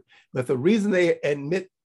into it, but the reason they admit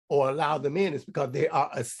or allow them in is because they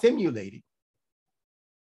are assimilated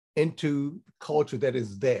into the culture that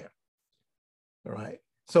is there. All right.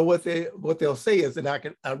 So what they'll say is, and I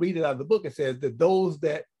read it out of the book, it says that those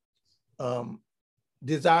that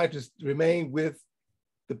desire to remain with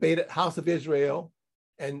the Beta House of Israel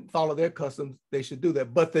and follow their customs, they should do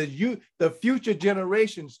that. But the future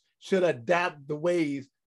generations should adapt the ways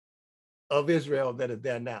of Israel that are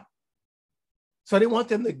there now. So they want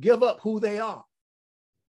them to give up who they are.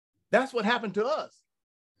 That's what happened to us.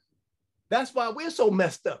 That's why we're so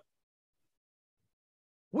messed up.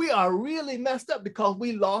 We are really messed up because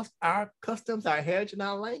we lost our customs, our heritage, and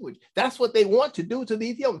our language. That's what they want to do to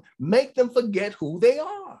the Ethiopians, make them forget who they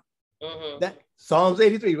are. That Psalms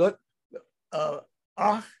 83, what?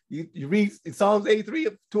 You read Psalms 83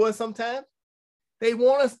 to us sometimes. They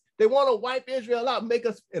want to wipe Israel out,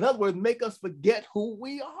 in other words, make us forget who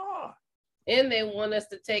we are. And they want us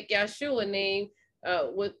to take Yahshua name,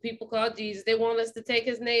 what people call Jesus. They want us to take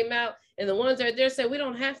his name out. And the ones that are there say, we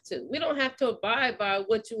don't have to. We don't have to abide by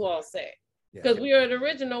what you all say. Because we are the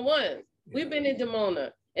original ones. We've been in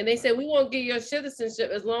Dimona. And they say, we won't give your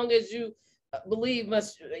citizenship as long as you believe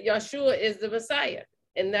Yahshua is the Messiah.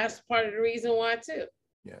 And that's part of the reason why too.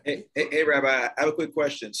 Hey, Rabbi, I have a quick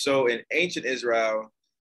question. So in ancient Israel,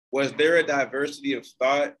 was there a diversity of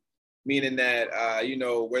thought, meaning that,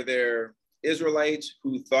 were there Israelites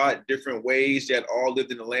who thought different ways yet all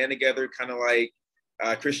lived in the land together, kind of like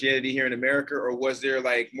Christianity here in America? Or was there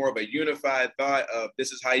like more of a unified thought of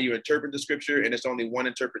this is how you interpret the scripture and it's only one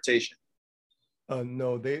interpretation?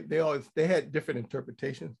 No, they had different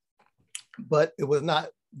interpretations, but it was not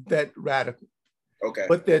that radical. Okay.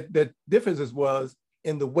 But the differences was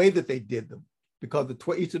in the way that they did them, because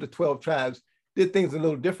each of the 12 tribes did things a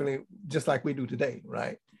little differently, just like we do today,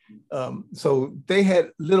 right? So they had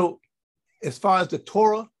little, as far as the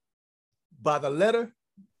Torah, by the letter,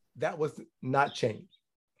 that was not changed.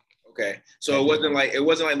 Okay, so it wasn't like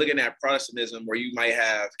looking at Protestantism where you might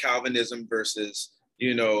have Calvinism versus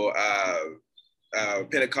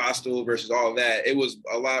Pentecostal versus all that. It was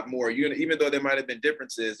a lot more even though there might have been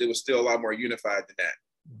differences, it was still a lot more unified than that.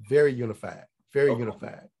 Very unified. Very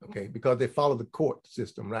unified, okay, because they followed the court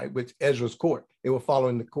system, right? Which Ezra's court, they were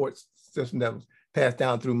following the court system that was passed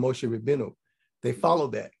down through Moshe Rabbeinu. They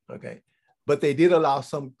followed that, okay? But they did allow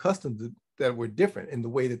some customs that were different in the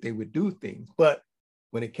way that they would do things. But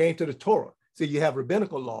when it came to the Torah, so you have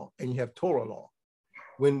rabbinical law and you have Torah law.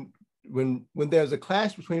 When there's a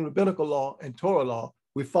clash between rabbinical law and Torah law,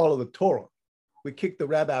 we follow the Torah. We kick the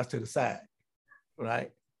rabbis to the side, right?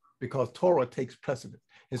 Because Torah takes precedence.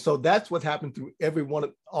 And so that's what happened through every one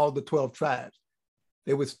of all the 12 tribes.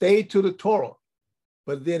 They would stay to the Torah,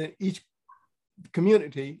 but then in each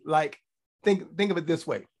community, like think of it this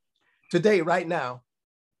way. Today, right now,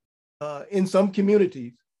 in some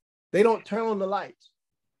communities, they don't turn on the lights,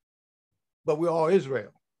 but we're all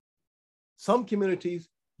Israel. Some communities,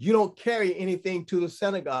 you don't carry anything to the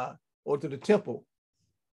synagogue or to the temple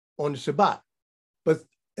on the Shabbat, but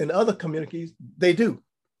in other communities, they do.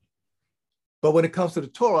 But when it comes to the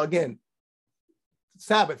Torah, again,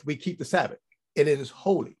 Sabbath, we keep the Sabbath, and it is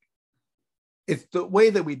holy. It's the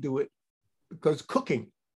way that we do it, because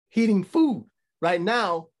cooking, heating food. Right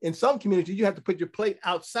now, in some communities, you have to put your plate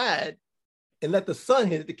outside and let the sun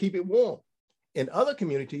hit it to keep it warm. In other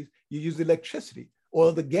communities, you use electricity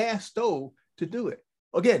or the gas stove to do it.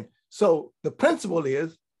 Again, so the principle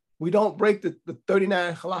is we don't break the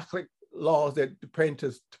 39 halakhic laws that pertain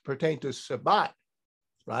to Shabbat,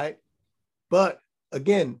 right? But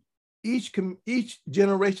again, each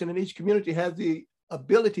generation and each community has the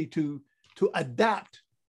ability to adapt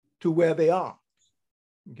to where they are,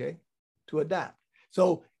 okay? To adapt.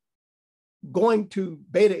 So going to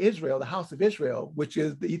Beta Israel, the house of Israel, which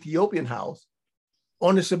is the Ethiopian house,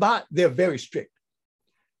 on the Shabbat, they're very strict.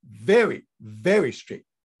 Very, very strict.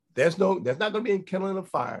 There's not going to be any kindling of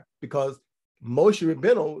fire because Moshe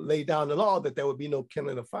Rabbeinu laid down the law that there would be no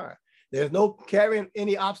kindling of fire. There's no carrying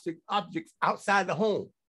any objects outside the home.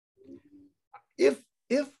 If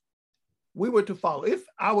we were to follow, if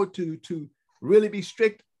I were to really be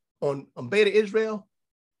strict on Beta Israel,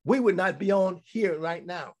 we would not be on here right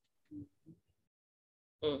now.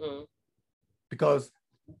 Mm-hmm. Because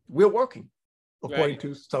we're working according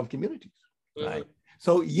to some communities, right?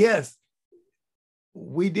 So yes,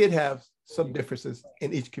 we did have some differences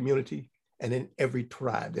in each community and in every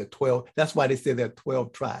tribe. There are 12. That's why they say there are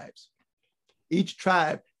 12 tribes. Each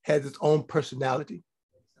tribe has its own personality.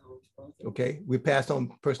 Okay, we pass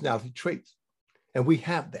on personality traits, and we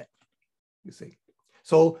have that, you see.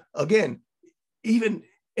 So again, even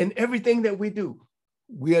in everything that we do,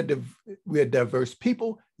 we are diverse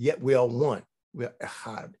people, yet we are one. We are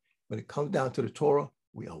echad. When it comes down to the Torah,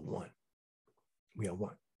 we are one. We are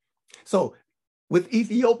one. So with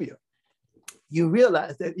Ethiopia, you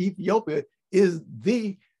realize that Ethiopia is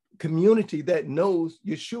the community that knows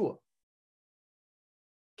Yeshua,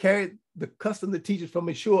 carried the custom, the teachings from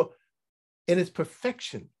Yeshua in its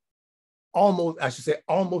perfection,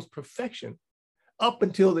 almost perfection, up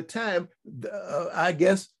until the time, I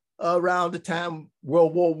guess, around the time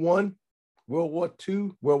World War I, World War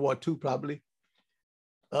II probably,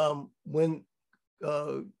 when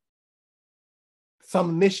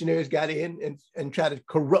some missionaries got in and tried to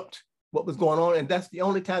corrupt what was going on. And that's the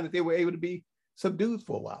only time that they were able to be subdued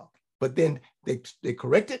for a while. But then they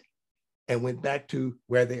corrected and went back to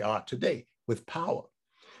where they are today with power.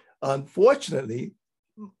 Unfortunately,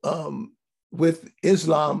 with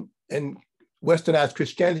Islam and Westernized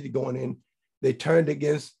Christianity going in, they turned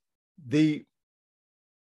against the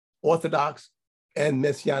Orthodox and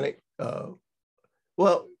Messianic,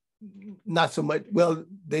 well, not so much, well,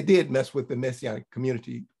 they did mess with the Messianic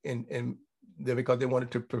community and because they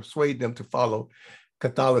wanted to persuade them to follow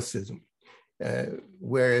Catholicism.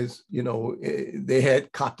 Whereas, you know, they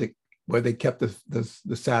had Coptic where they kept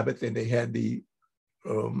the Sabbath, and they had the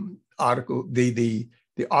Ark of the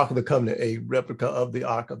Covenant, a replica of the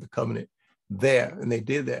Ark of the Covenant there, and they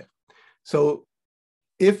did that. So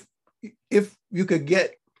if you could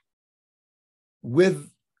get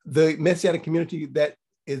with the Messianic community that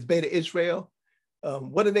is Beta Israel,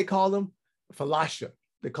 what do they call them? Falasha.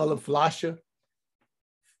 They call them Falasha,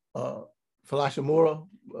 Falasha Mora.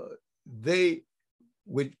 They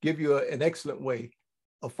would give you an excellent way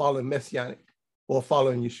of following Messianic or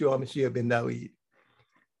following Yeshua Mashiach ben David,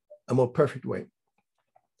 a more perfect way.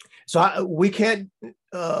 So we can't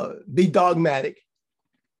be dogmatic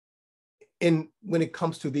when it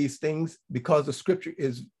comes to these things, because the scripture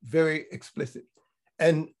is very explicit.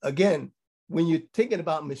 And again, when you're thinking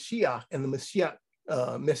about Mashiach and the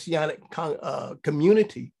Messianic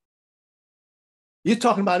community, you're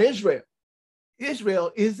talking about Israel.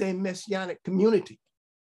 Israel is a Messianic community,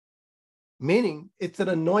 meaning it's an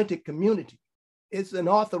anointed community. It's an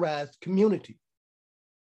authorized community.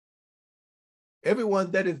 Everyone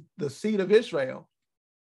that is the seed of Israel,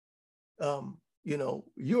 you know,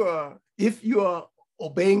 if you are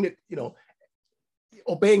obeying the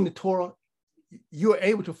Torah, you are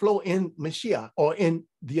able to flow in Mashiach, or in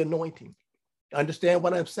the anointing. Understand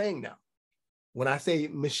what I'm saying now? When I say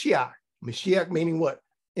Mashiach, Mashiach meaning what?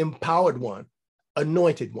 Empowered one,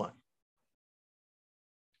 anointed one,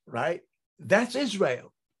 right? That's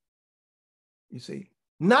Israel. You see,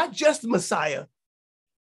 not just Messiah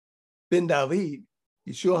ben David,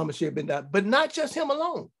 Yeshua HaMashiach ben David, but not just him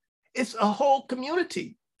alone. It's a whole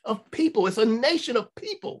community of people. It's a nation of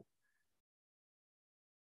people.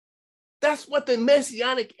 That's what the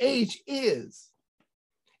Messianic age is.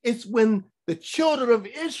 It's when the children of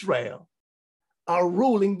Israel are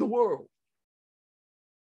ruling the world.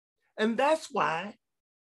 And that's why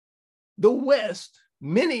the West,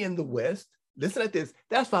 many in the West, listen at this,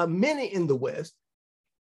 that's why many in the West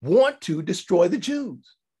want to destroy the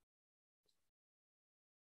Jews,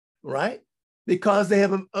 right? Because they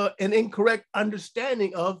have an incorrect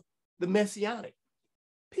understanding of the Messianic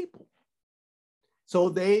people.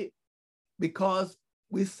 So because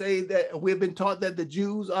we say that we've been taught that the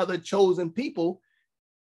Jews are the chosen people,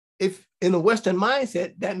 if in the Western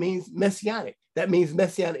mindset, that means Messianic. That means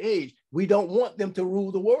Messianic age. We don't want them to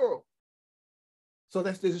rule the world. So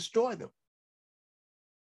that's to destroy them.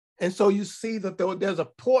 And so you see that there's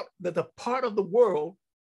a part of the world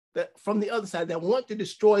that from the other side that want to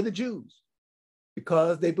destroy the Jews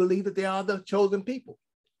because they believe that they are the chosen people.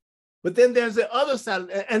 But then there's the other side,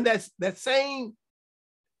 and that same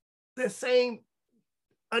the same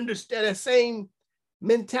understand, the same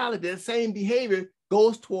mentality, the same behavior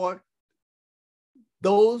goes toward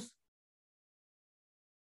those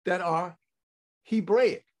that are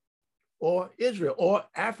Hebraic or Israel or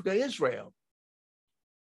Africa Israel.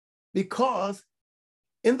 Because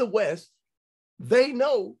in the West, they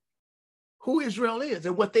know who Israel is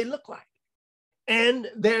and what they look like. And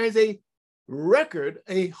there is a record,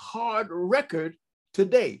 a hard record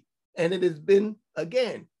today. And it has been,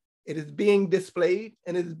 again, it is being displayed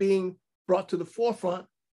and it is being brought to the forefront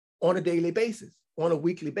on a daily basis, on a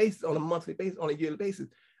weekly basis, on a monthly basis, on a yearly basis.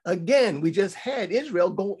 Again, we just had Israel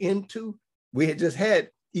go into, we had just had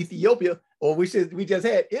Ethiopia, or we just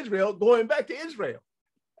had Israel going back to Israel.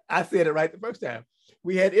 I said it right the first time.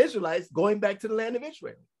 We had Israelites going back to the land of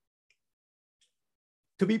Israel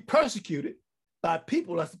to be persecuted by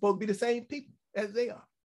people that are supposed to be the same people as they are,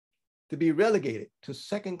 to be relegated to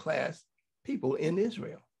second-class people in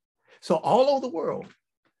Israel. So all over the world,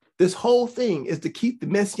 this whole thing is to keep the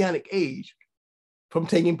Messianic age from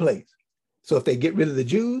taking place. So if they get rid of the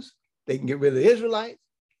Jews, they can get rid of the Israelites.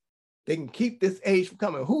 They can keep this age from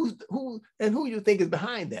coming. Who do you think is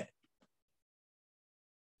behind that?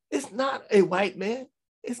 It's not a white man.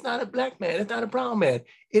 It's not a black man. It's not a brown man.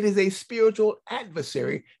 It is a spiritual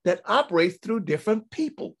adversary that operates through different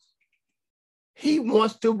peoples. He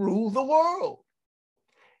wants to rule the world.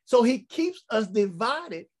 So he keeps us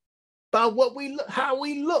divided by what we look, how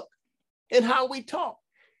we look, and how we talk,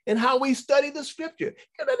 and how we study the scripture.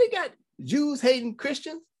 You know, they got Jews hating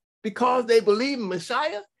Christians because they believe in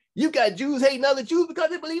Messiah. You got Jews hating other Jews because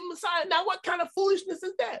they believe in Messiah. Now, what kind of foolishness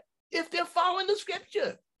is that? If they're following the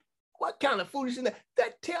scripture, what kind of foolishness is that?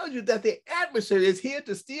 That tells you that the adversary is here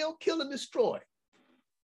to steal, kill, and destroy.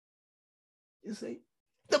 You see,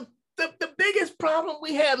 the biggest problem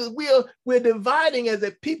we have is we're dividing as a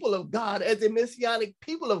people of God, as a messianic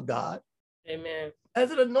people of God. Amen. As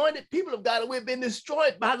an anointed people of God, and we've been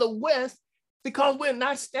destroyed by the West because we're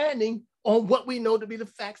not standing on what we know to be the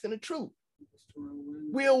facts and the truth.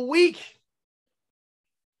 We're weak.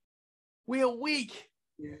 We are weak.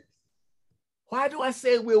 Yes. Why do I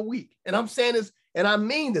say we're weak? And I'm saying this, and I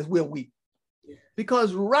mean this, we're weak. Yes.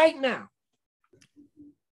 Because right now,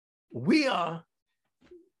 we are,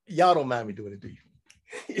 y'all don't mind me doing it, do you?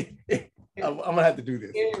 I'm gonna have to do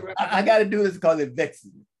this. Yeah, right. I gotta do this because it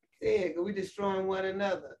vexes me. Yeah, we're destroying one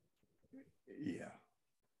another. Yeah,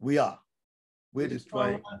 we are. We're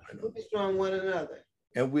destroying one another.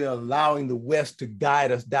 And we're allowing the West to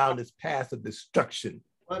guide us down this path of destruction.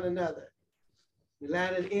 One another. We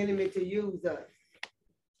allow the enemy to use us.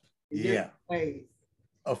 Yeah.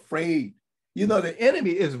 Afraid. You know, the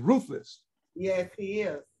enemy is ruthless. Yes, he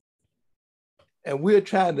is. And we're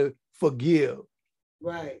trying to forgive.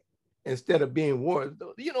 Right. Instead of being warned.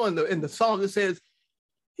 You know, in the Psalm it says,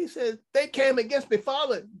 he says, they came against me,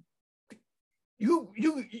 Father. Your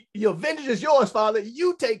vengeance is yours, Father.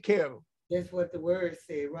 You take care of them. That's what the word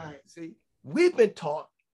said, right? See, we've been taught,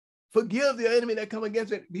 forgive the enemy that come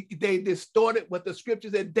against it. They distorted what the scripture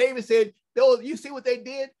said. David said, "Oh, you see what they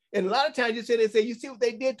did?" And a lot of times they say, "You see what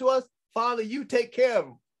they did to us, Father? You take care of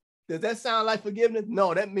them." Does that sound like forgiveness?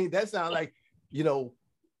 No, that sounds like, you know,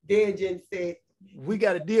 vengeance said, we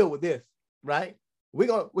got to deal with this, right? We're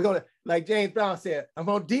gonna, like James Brown said, I'm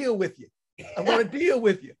gonna deal with you. I'm gonna deal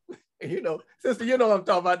with you. You know, sister, you know what I'm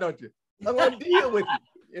talking about, don't you? I'm gonna deal with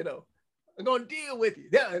you. You know, I'm gonna deal with you.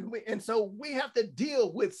 Yeah, and so we have to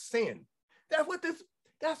deal with sin. That's what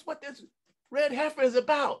this red heifer is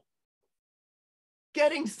about.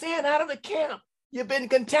 Getting sin out of the camp. You've been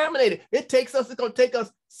contaminated. It's gonna take us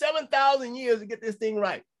 7,000 years to get this thing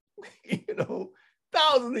right. You know,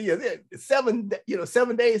 thousands of years. 7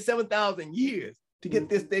 days, 7,000 years to get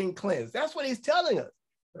this thing cleansed. That's what he's telling us.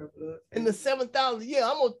 In the 7,000 year,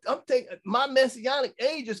 I'm taking my messianic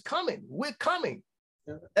age is coming. We're coming.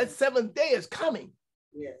 That 7th day is coming.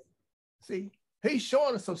 Yeah. See, he's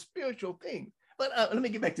showing us some spiritual things. But let me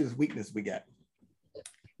get back to this weakness we got.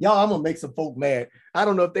 Y'all, I'm gonna make some folk mad. I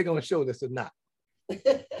don't know if they're gonna show this or not.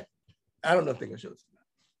 I don't know if they're gonna show this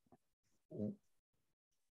or not.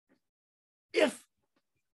 If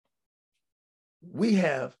we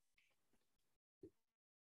have,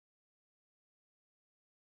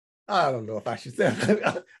 I don't know if I should say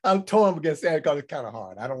it. I'm torn against saying it because it's kind of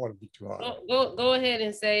hard. I don't want to be too hard. Go ahead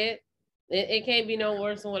and say it. It can't be no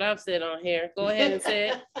worse than what I've said on here. Go ahead and say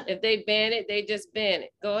it. If they ban it, they just ban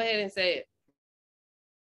it. Go ahead and say it.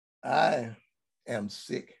 I am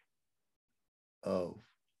sick of,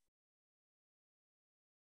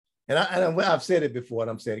 and I've said it before,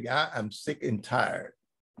 and I'm saying it again, I'm sick and tired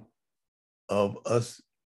of us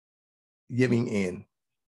giving in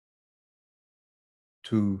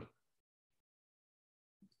to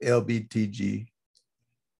LBTG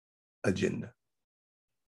agenda.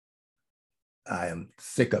 I am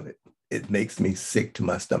sick of it. It makes me sick to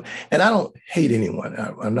my stomach. And I don't hate anyone.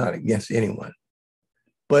 I'm not against anyone.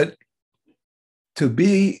 But to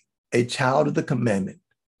be a child of the commandment,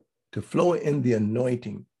 to flow in the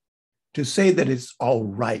anointing, to say that it's all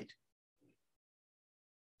right,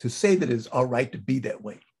 to say that it's all right to be that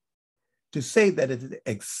way, to say that it is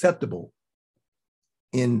acceptable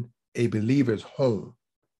in a believer's home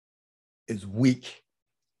is weak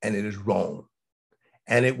and it is wrong,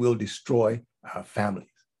 and it will destroy our families.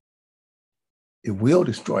 It will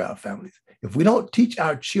destroy our families. If we don't teach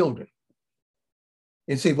our children,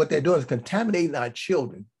 and see what they're doing is contaminating our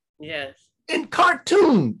children. Yes. In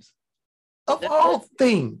cartoons of all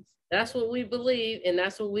things. That's what we believe, and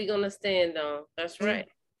that's what we're gonna stand on. That's right.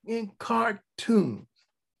 In cartoons.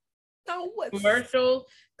 Now what? Commercials,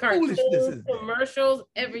 cartoons, commercials,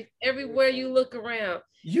 everywhere you look around.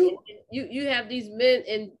 You have these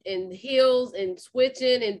men in heels and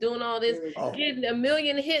switching and doing all this, getting a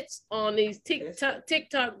million hits on these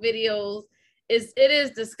TikTok videos. It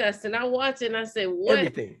is disgusting. I watch it and I say, what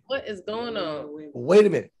is going on? Wait a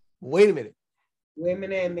minute.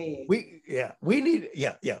 Women and men. We need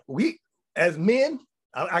we as men,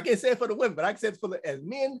 I can't say it for the women, but I can say it for as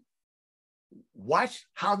men, watch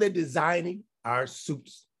how they're designing our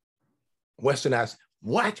suits. Westernized,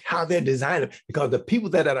 watch how they're designing them, because the people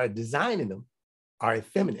that are designing them are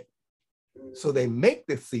effeminate. So they make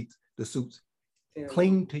the suits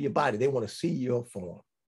cling to your body. They want to see your form.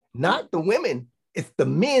 Not the women, it's the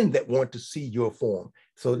men that want to see your form.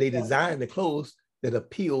 So they design the clothes that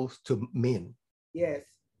appeals to men. Yes.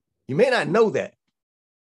 You may not know that,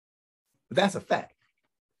 but that's a fact.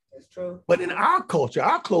 That's true. But in our culture,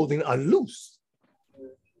 our clothing are loose.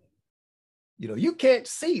 You know, you can't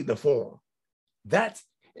see the form. That's,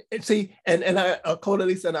 and see, and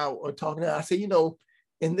Kodalisa and I were talking, I said, you know,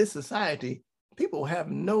 in this society, people have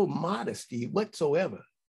no modesty whatsoever.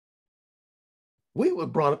 We were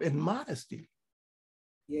brought up in modesty.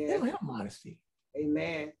 Yeah. They don't have modesty.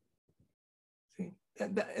 Amen. See,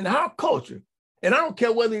 in our culture, and I don't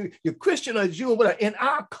care whether you're Christian or Jew or whatever, in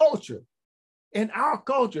our culture,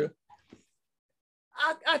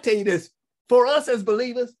 I tell you this, for us as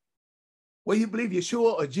believers, whether you believe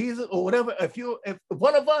Yeshua or Jesus or whatever, if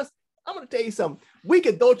one of us, I'm going to tell you something, we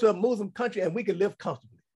could go to a Muslim country and we could live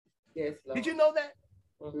comfortably. Yes, Lord. Did you know that?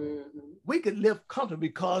 Mm-hmm. We could live comfortably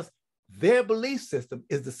because their belief system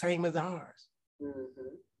is the same as ours.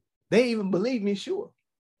 Mm-hmm. They even believe in Yeshua,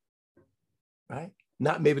 right?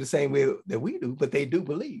 Not maybe the same way that we do, but they do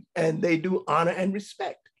believe, and they do honor and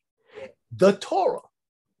respect the Torah.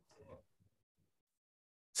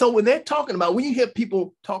 So when you hear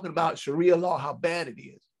people talking about Sharia law, how bad it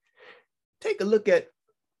is, take a look at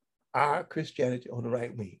our Christianity on the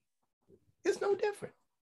right wing. It's no different.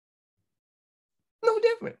 No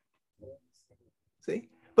different. See?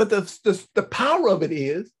 But the power of it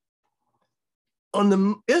is, on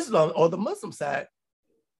the Islam or the Muslim side,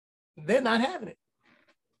 they're not having it.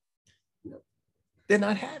 They're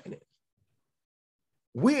not having it.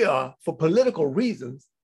 We are, for political reasons,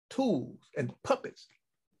 tools and puppets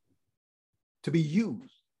to be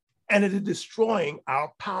used, and it is destroying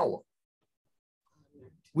our power.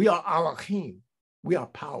 We are Elohim. We are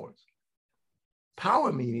powers.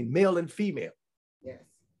 Power meaning male and female. Yes.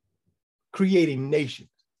 Creating nations.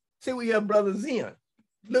 See, we have Brother Zion,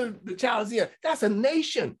 the child Zion. That's a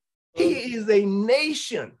nation. He is a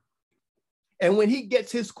nation. And when he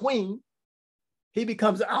gets his queen, he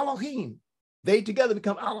becomes Elohim. They together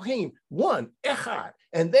become Elohim, one, Echad.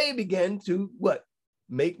 And they begin to what?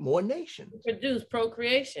 Make more nations. Produce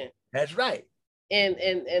procreation. That's right.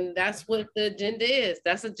 And that's what the agenda is.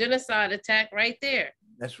 That's a genocide attack right there.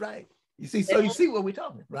 That's right. You see, so you see what we're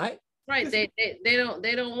talking, right? Right. They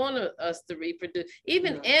don't want us to reproduce.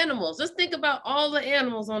 Even animals. Just think about all the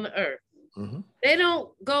animals on the earth. Mm-hmm. They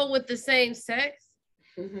don't go with the same sex.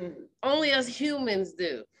 Mm-hmm. Only us humans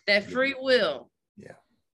do. That free will. Yeah.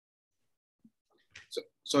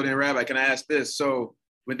 So then, Rabbi, can I ask this? So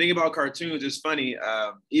when thinking about cartoons, it's funny.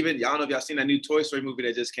 Even, I don't know if y'all seen that new Toy Story movie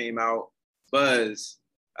that just came out, Buzz.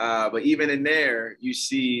 But even in there, you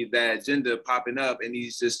see that agenda popping up in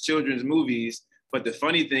these just children's movies. But the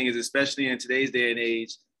funny thing is, especially in today's day and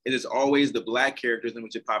age, it is always the Black characters in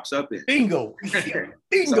which it pops up in. Bingo.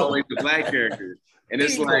 It's always the Black characters. And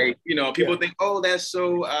it's like, you know, people think, oh, that's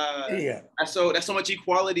so much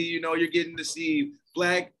equality, you know, you're getting to see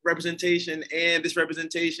Black representation and this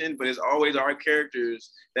representation, but it's always our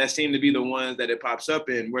characters that seem to be the ones that it pops up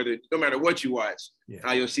in, whether, no matter what you watch,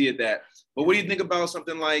 how you'll see it that. But what do you think about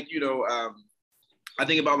something like, you know, I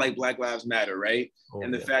think about like Black Lives Matter, right?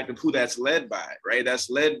 And the fact of who that's led by, right? That's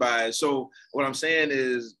led by. So what I'm saying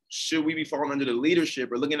is, should we be falling under the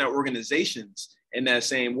leadership or looking at organizations in that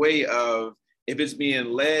same way of, if it's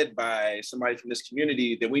being led by somebody from this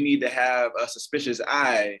community, then we need to have a suspicious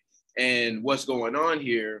eye and what's going on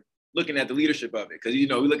here, looking at the leadership of it. Because, you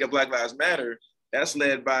know, we look at Black Lives Matter, that's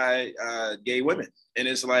led by gay women. And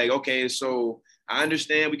it's like, okay, so I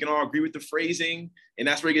understand we can all agree with the phrasing, and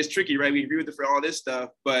that's where it gets tricky, right? We agree with all this stuff,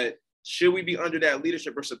 but should we be under that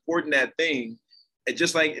leadership or supporting that thing? And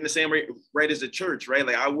just like in the same way, right, as the church, right?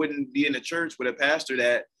 Like I wouldn't be in a church with a pastor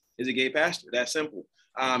that is a gay pastor, that's simple.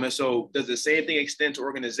 And so does the same thing extend to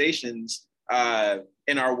organizations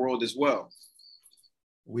in our world as well?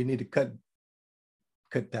 We need to cut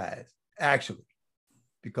ties, actually,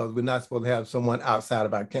 because we're not supposed to have someone outside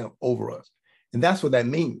of our camp over us. And that's what that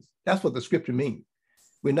means. That's what the scripture means.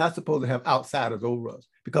 We're not supposed to have outsiders over us,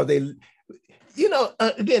 because they, you know,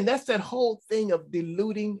 again, that's that whole thing of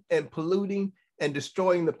diluting and polluting and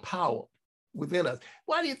destroying the power within us.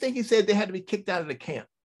 Why do you think he said they had to be kicked out of the camp?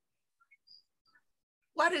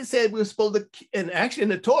 Why did it say we were supposed to, and actually in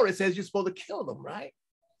the Torah it says you're supposed to kill them, right?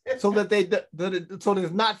 So that so that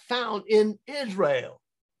it's not found in Israel,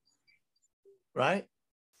 right?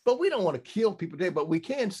 But we don't want to kill people today, but we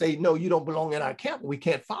can say, no, you don't belong in our camp. We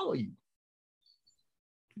can't follow you.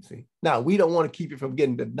 You see, now we don't want to keep you from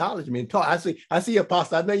getting the knowledge. I mean, talk. I see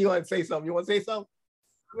Apostle. I know you want to say something. You want to say something?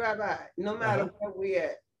 Rabbi, no matter where we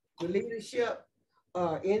at, the leadership,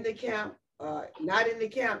 in the camp, not in the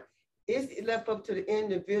camp, it's left up to the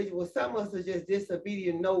individual. Some of us are just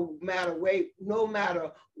disobedient no matter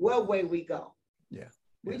what way we go. Yeah.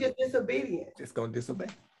 We just disobedient. Just gonna disobey.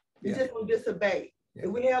 We just gonna disobey. Yeah.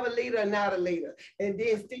 If we have a leader or not a leader, and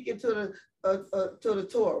then sticking to the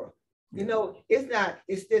Torah. You know, it's that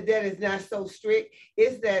it's not so strict.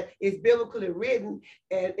 It's that it's biblically written,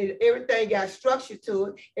 and everything got structure to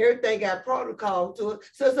it. Everything got protocol to it.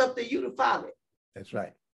 So it's up to you to follow it. That's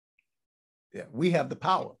right. Yeah, we have the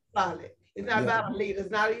power. Follow it. It's not about a leader.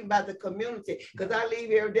 It's not even about the community. Because I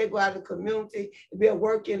leave every day, go out in the community, and be at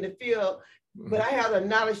work in the field. But I have the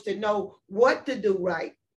knowledge to know what to do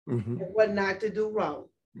right and what not to do wrong.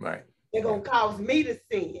 Right. They're gonna cause me to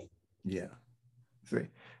sin. Yeah. See.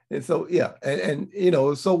 And so, yeah, and you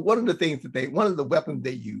know, so one of the weapons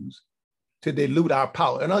they use to dilute our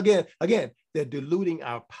power. And again, they're diluting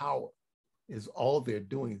our power. Is all they're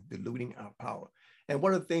doing is diluting our power. And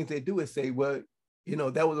one of the things they do is say, well, you know,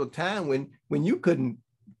 there was a time when you couldn't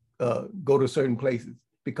go to certain places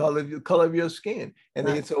because of the color of your skin. And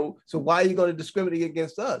right. So why are you going to discriminate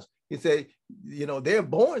against us? You say, you know, they're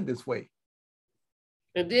born this way.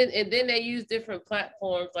 And then they use different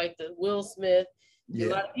platforms like the Will Smith. Yeah. A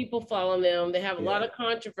lot of people follow them. They have a lot of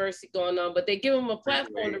controversy going on, but they give them a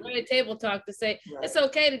platform to really table talk to say it's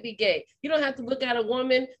okay to be gay. You don't have to look at a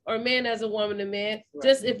woman or a man as a woman to man. Right.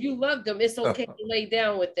 Just if you love them, it's okay to lay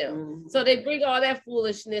down with them. So they bring all that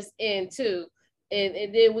foolishness in too.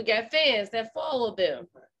 And then we got fans that follow them.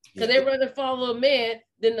 Because they rather follow a man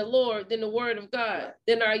than the Lord, than the word of God,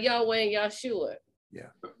 than our Yahweh and Yahshua. Yeah.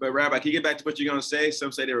 But Rabbi, can you get back to what you're going to say?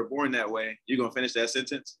 Some say they were born that way. You're going to finish that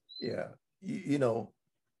sentence? Yeah. You know,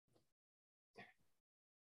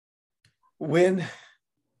 when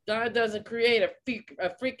God doesn't create a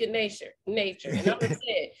freaking nature. And I'm gonna say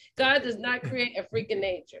it, God does not create a freaking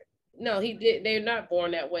nature. No, he did. They're not born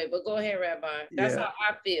that way. But go ahead, Rabbi. That's how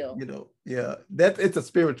I feel. You know, it's a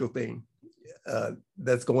spiritual thing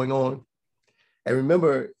that's going on. And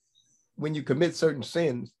remember, when you commit certain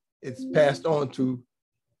sins, it's passed on to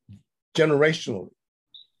generationally.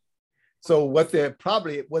 So what's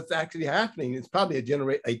actually happening is probably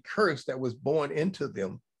a curse that was born into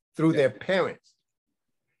them through their parents.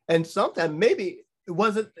 And sometimes maybe it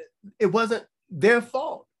wasn't their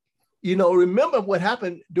fault. You know, remember what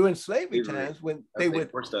happened during slavery times when they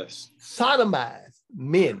would sodomize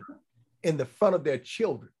men in the front of their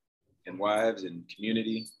children. And wives and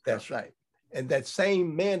community. That's right. And that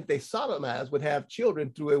same man they sodomized would have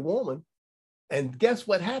children through a woman. And guess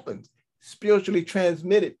what happens? Spiritually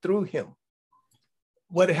transmitted through him.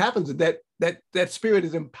 What happens is that spirit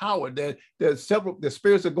is empowered. The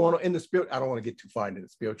spirits are going on in the spirit. I don't want to get too far into the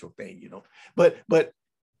spiritual thing, you know, but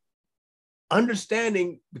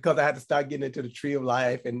understanding, because I had to start getting into the tree of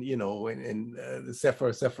life and, you know, and the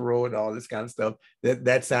Sephirah and all this kind of stuff,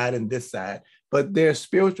 that side and this side. But there's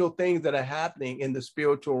spiritual things that are happening in the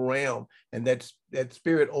spiritual realm, and that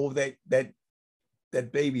spirit over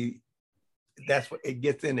that baby, that's what it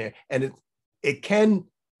gets in there, and it can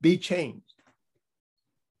be changed.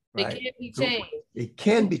 Right? It can be changed. It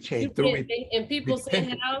can be changed through it. And people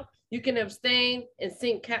say how you can abstain and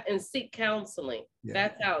seek counseling. Yeah.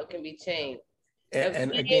 That's how it can be changed.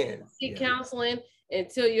 And again, seek counseling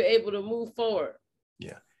until you're able to move forward.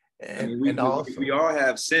 Yeah. I mean, we all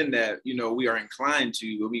have sin that, you know, we are inclined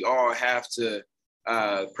to, but we all have to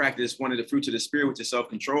practice one of the fruits of the spirit, which is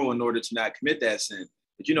self-control, in order to not commit that sin.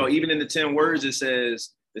 But, you know, even in the 10 words, it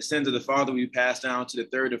says, the sins of the father we pass down to the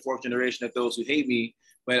third and fourth generation of those who hate me,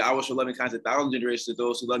 but I will show loving kindness to 1,000 generations of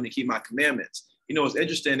those who love me, keep my commandments. You know, what's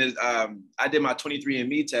interesting is I did my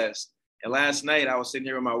 23andMe test, and last night I was sitting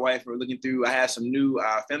here with my wife, and we're looking through, I had some new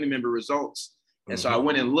family member results. And so I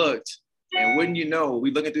went and looked, and wouldn't you know,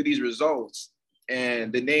 we looking through these results,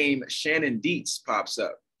 and the name Shannon Dietz pops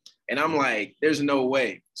up. And I'm like, there's no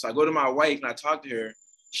way. So I go to my wife and I talk to her.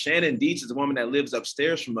 Shannon Dietz is a woman that lives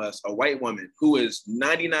upstairs from us, a white woman who is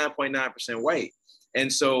 99.9% white.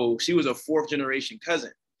 And so she was a 4th generation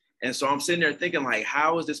cousin. And so I'm sitting there thinking, like,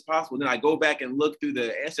 how is this possible? Then I go back and look through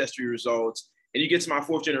the ancestry results, and you get to my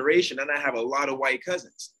 4th generation, and I have a lot of white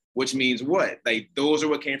cousins, which means what? Like, those are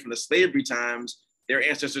what came from the slavery times. Their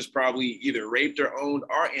ancestors probably either raped or owned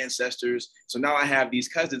our ancestors. So now I have these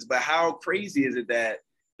cousins. But how crazy is it that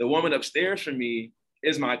the woman upstairs from me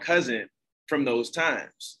is my cousin from those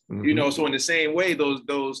times? You know, so in the same way, those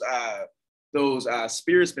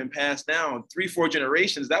spirits been passed down 3-4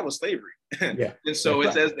 generations. That was slavery. Yeah. And so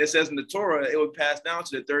it says in the Torah, it would pass down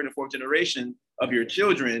to the 3rd and 4th generation of your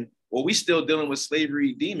children. Well, we still dealing with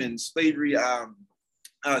slavery demons, slavery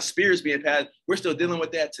spirits being passed. We're still dealing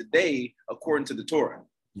with that today, according to the Torah.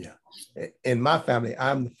 Yeah. In my family,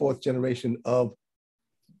 I'm the 4th generation of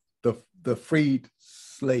the freed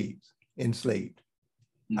slaves, enslaved.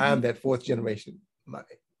 I'm that 4th generation.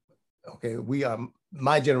 We are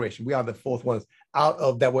my generation. We are the 4th ones out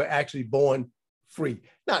of that were actually born free.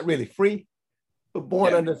 Not really free, but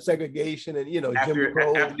born under segregation and, you know, Jim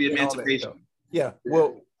Crow. After the emancipation. Yeah.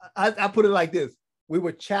 Well, I put it like this. We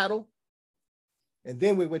were chattel, and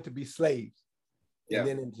then we went to be slaves, and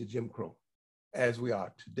then into Jim Crow, as we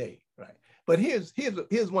are today, right? But here's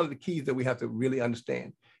one of the keys that we have to really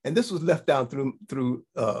understand, and this was left down through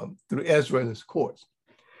Ezra and his courts,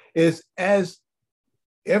 is as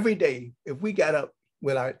every day, if we got up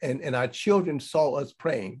when our children saw us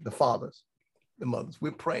praying, the fathers, the mothers,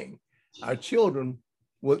 we're praying, our children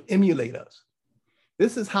will emulate us.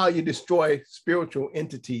 This is how you destroy spiritual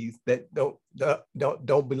entities that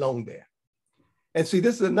don't belong there. And see,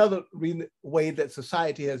 this is another way that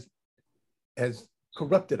society has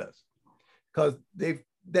corrupted us, because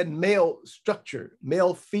that male structure,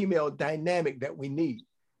 male-female dynamic that we need,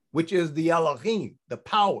 which is the Elohim, the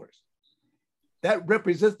powers, that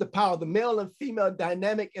represents the power. The male and female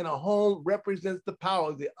dynamic in a home represents the power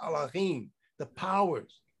of the Elohim, the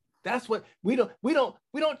powers. That's what we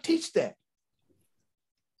don't teach that.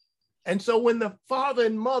 And so when the father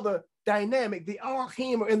and mother dynamic, the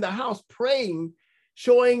Elohim are in the house praying,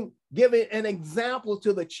 showing, giving an example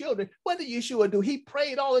to the children. What did Yeshua do? He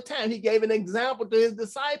prayed all the time. He gave an example to his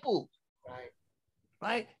disciples.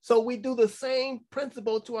 Right? So we do the same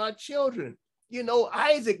principle to our children. You know,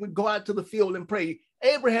 Isaac would go out to the field and pray.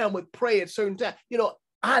 Abraham would pray at certain times. You know,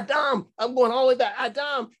 Adam, I'm going all the way back.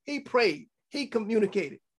 Adam, he prayed, he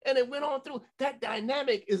communicated. And it went on through. That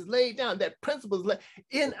dynamic is laid down. That principle is laid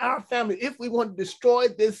in our family. If we want to destroy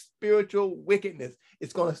this spiritual wickedness,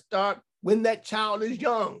 it's going to start when that child is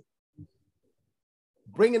young.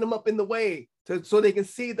 Bringing them up in the way so they can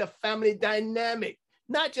see the family dynamic.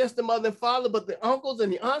 Not just the mother and father, but the uncles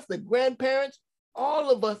and the aunts, the grandparents, all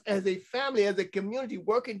of us as a family, as a community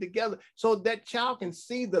working together so that child can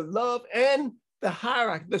see the love and the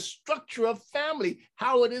hierarchy, the structure of family,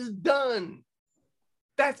 how it is done.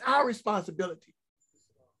 That's our responsibility.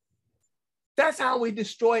 That's how we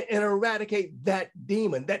destroy and eradicate that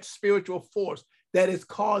demon, that spiritual force that is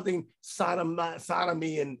causing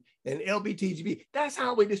sodomy and LBTGB. That's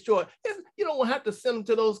how we destroy it. You don't have to send them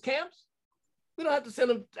to those camps. We don't have to send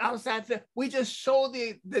them outside. We just show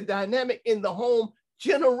the dynamic in the home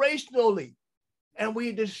generationally, and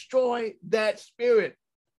we destroy that spirit.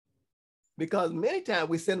 Because many times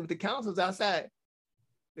we send them to counselors outside.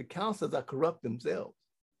 The counselors are corrupt themselves.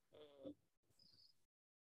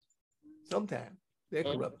 Sometimes they're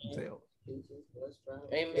corrupt themselves.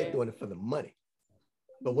 Amen. They're doing it for the money.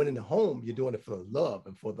 But when in the home, you're doing it for the love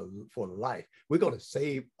and for the life. We're going to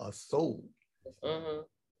save a soul. You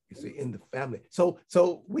see, in the family.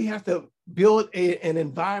 So we have to build an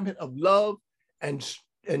environment of love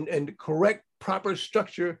and correct, proper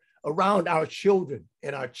structure around our children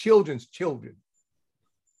and our children's children.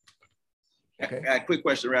 Okay. A quick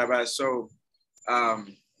question, Rabbi. So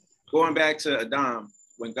going back to Adam,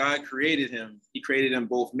 when God created him, he created him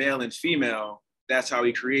both male and female. that's how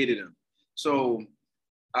he created him. So,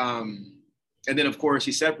 and then of course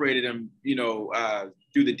he separated him,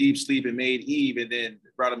 through the deep sleep and made Eve and then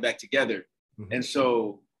brought them back together. Mm-hmm. And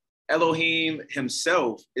so Elohim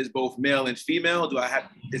himself is both male and female.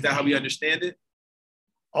 Is that how we understand it?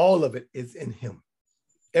 All of it is in him.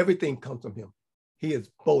 Everything comes from him. He is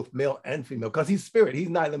both male and female because he's spirit. He's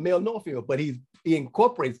neither male nor female, but he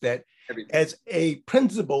incorporates that as a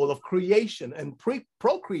principle of creation and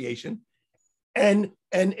procreation, and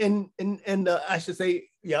I should say,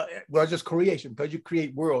 just creation, because you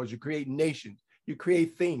create worlds, you create nations, you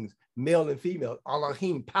create things, male and female,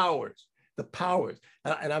 Elohim, powers, the powers.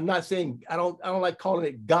 And I'm not saying, I don't like calling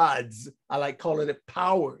it gods. I like calling it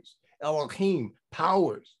powers. Elohim,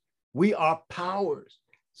 powers. We are powers.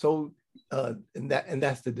 So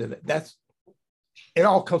that's it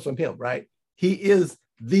all comes from him, right? He is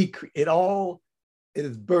it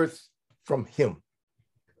is birthed from him.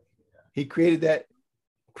 He created that.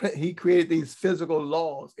 He created these physical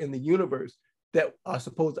laws in the universe that are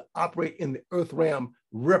supposed to operate in the earth realm,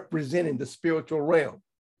 representing the spiritual realm.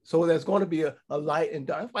 So there's going to be a light and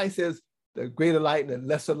dark. Everybody says the greater light and the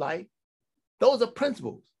lesser light. Those are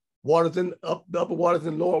principles. Waters in the upper waters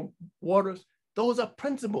and lower waters. Those are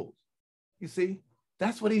principles. You see,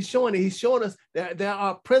 that's what he's showing. He's showing us that there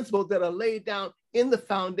are principles that are laid down in the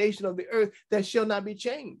foundation of the earth that shall not be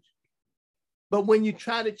changed. But when you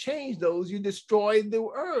try to change those, you destroy the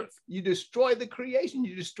earth. You destroy the creation.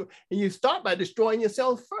 And you start by destroying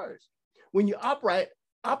yourself first. When you operate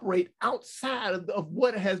outside of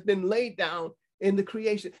what has been laid down in the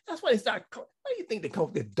creation, that's why they start. Why do you think they come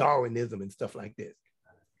up with Darwinism and stuff like this?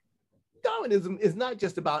 Darwinism is not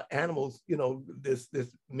just about animals, this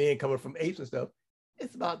men coming from apes and stuff.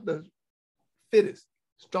 It's about the fittest,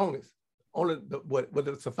 strongest, only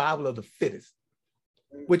the survival of the fittest,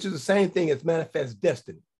 which is the same thing as manifest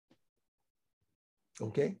destiny.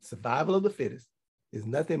 Okay, survival of the fittest is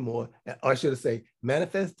nothing more, or I should say,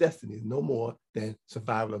 manifest destiny is no more than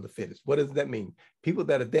survival of the fittest. What does that mean? People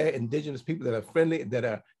that are there, indigenous people that are friendly, that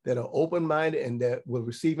are open-minded, and that will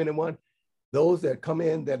receive anyone. Those that come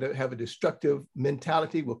in that have a destructive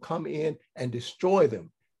mentality will come in and destroy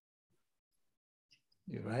them.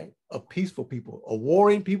 You're right? A peaceful people, a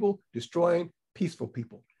warring people destroying peaceful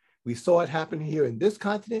people. We saw it happen here in this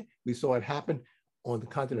continent. We saw it happen on the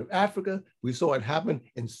continent of Africa. We saw it happen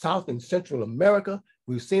in South and Central America.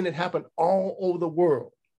 We've seen it happen all over the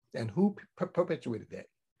world. And who perpetuated that?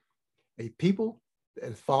 A people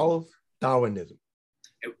that follows Darwinism.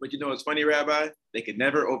 But it's funny, Rabbi, they could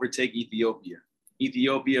never overtake Ethiopia.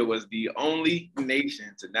 Ethiopia was the only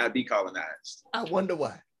nation to not be colonized. I wonder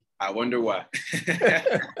why.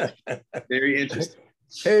 Very interesting.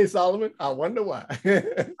 Hey, Solomon, I wonder why.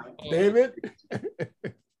 David?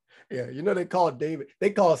 Yeah,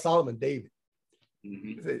 they call Solomon David.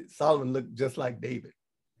 Mm-hmm. Solomon looked just like David.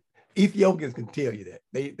 Ethiopians can tell you that.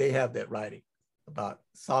 They have that writing about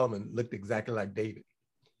Solomon looked exactly like David.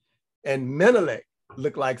 And Menelik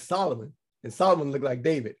looked like Solomon, and Solomon looked like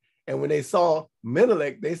David. And when they saw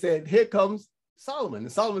Menelik, they said, "Here comes Solomon."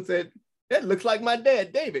 And Solomon said, "That looks like my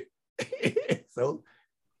dad, David." So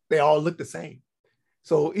they all look the same.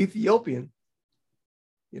 So Ethiopian,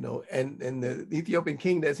 and the Ethiopian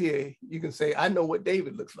king that's here, you can say, "I know what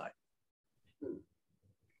David looks like.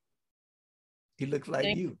 He looks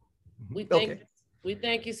like you." We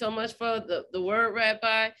thank you so much for the word,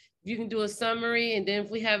 Rabbi. You can do a summary, and then if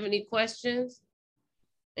we have any questions,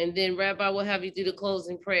 and then Rabbi will have you do the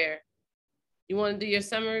closing prayer. You want to do your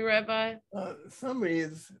summary, Rabbi? Summary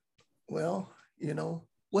is,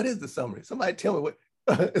 what is the summary? Somebody tell me what.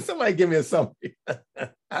 Somebody give me a summary.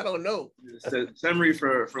 I don't know. The summary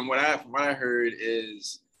from what I heard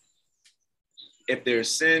is, if there's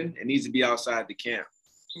sin, it needs to be outside the camp.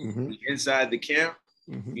 Mm-hmm. Inside the camp,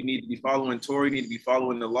 mm-hmm. You need to be following Torah, you need to be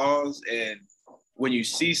following the laws. And when you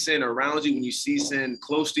see sin around you, when you see sin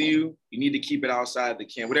close to you, you need to keep it outside the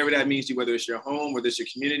camp. Whatever that means to you, whether it's your home, whether it's your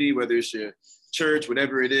community, whether it's your church,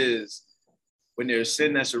 whatever it is, when there's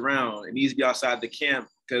sin that's around, it needs to be outside the camp.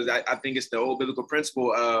 Because I think it's the old biblical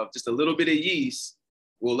principle of just a little bit of yeast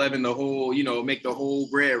will leaven the whole, make the whole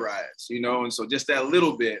bread rise, and so just that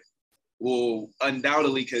little bit will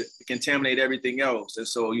undoubtedly contaminate everything else. And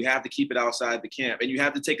so you have to keep it outside the camp, and you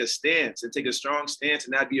have to take a stance and take a strong stance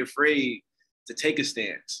and not be afraid to take a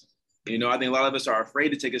stance. I think a lot of us are afraid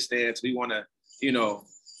to take a stance. We want to,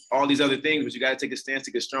 all these other things, but you got to take a stance,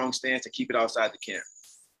 take a strong stance, and keep it outside the camp.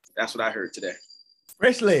 That's what I heard today.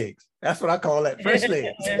 Fresh legs. That's what I call that. Fresh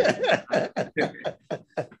legs.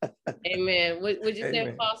 Amen. What you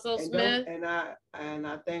think, Apostle Smith? And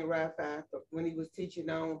I think Raphael, when he was teaching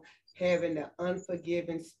on having the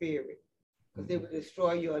unforgiving spirit, because it will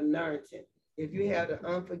destroy your anointing. If you have the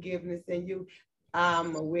unforgiveness in you,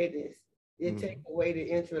 I'm a witness. It takes away the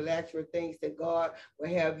intellectual things that God will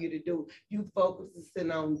have you to do. You focusing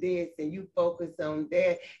on this and you focus on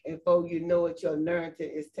that, and before you know it, your anointing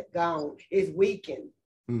is gone. It's weakened.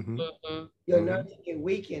 Your anointing get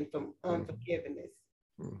weakened from unforgiveness.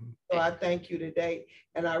 So I thank you today,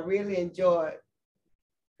 and I really enjoyed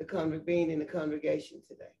being in the congregation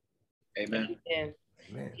today. Amen.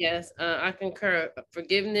 Amen. Yes, I concur.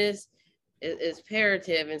 Forgiveness is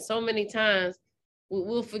imperative, and so many times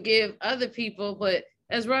we'll forgive other people, but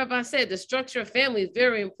as Rabbi said, the structure of family is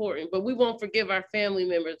very important, but we won't forgive our family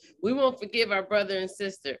members. We won't forgive our brother and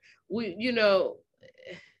sister.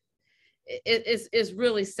 It's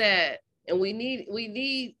really sad, and we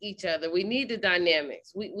need each other. We need the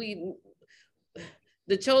dynamics.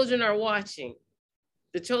 The children are watching.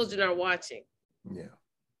 The children are watching. Yeah.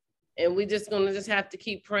 And we're just gonna have to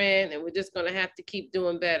keep praying, and we're just gonna have to keep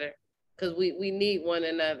doing better, because we need one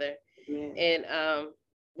another. And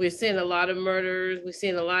we're seeing a lot of murderers, we're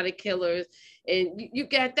seeing a lot of killers, and you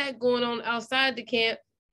got that going on outside the camp.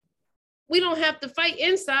 We don't have to fight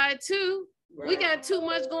inside too. Right. We got too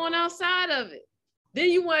much going outside of it. Then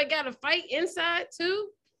you got to fight inside too.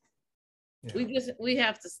 Yeah. We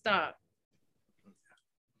have to stop.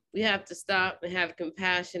 We have to stop and have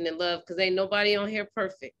compassion and love, because ain't nobody on here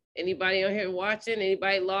perfect. Anybody on here watching,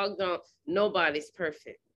 anybody logged on, nobody's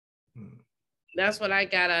perfect. That's what I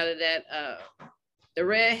got out of that. The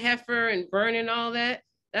red heifer and burning all that,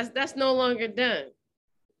 that's no longer done.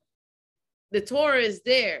 The Torah is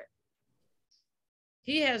there.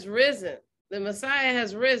 He has risen. The Messiah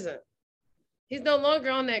has risen. He's no longer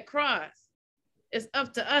on that cross. It's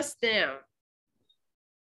up to us now.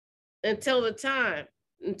 Until the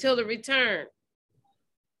return,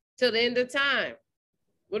 till the end of time.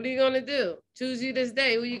 What are you going to do? Choose you this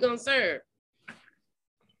day. Who are you going to serve?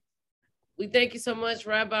 We thank you so much,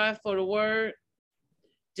 Rabbi, for the word.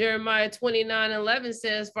 Jeremiah 29:11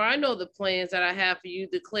 says, "For I know the plans that I have for you,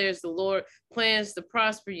 declares the Lord, plans to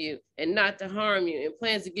prosper you and not to harm you, and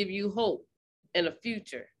plans to give you hope and a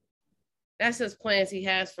future." That's his plans he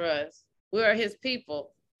has for us. We are his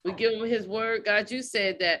people. We give him his word. God, you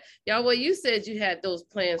said that. Yahweh, you said you had those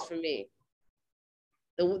plans for me.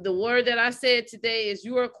 The word that I said today is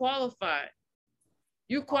you are qualified.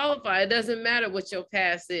 You qualify. It doesn't matter what your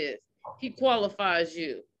past is. He qualifies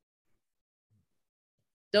you.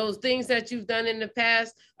 Those things that you've done in the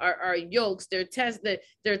past are yokes.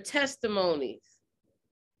 They're testimonies.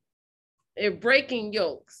 They're breaking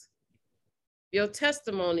yokes. Your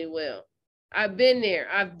testimony will. I've been there.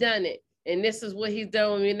 I've done it. And this is what he's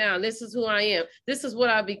done with me now. This is who I am. This is what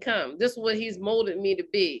I become. This is what he's molded me to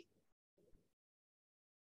be.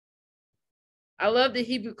 I love the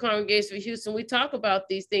Hebrew Congregation of Houston. We talk about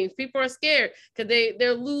these things. People are scared because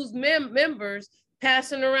they'll lose members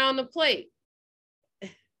passing around the plate.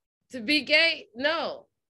 To be gay? No.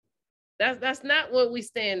 That's not what we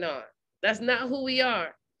stand on. That's not who we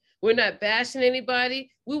are. We're not bashing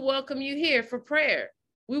anybody. We welcome you here for prayer.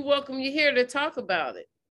 We welcome you here to talk about it.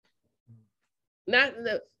 Not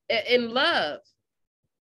in love.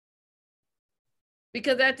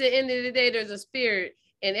 Because at the end of the day, there's a spirit,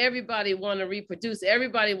 and everybody want to reproduce.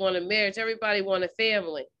 Everybody want a marriage. Everybody want a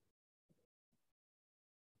family.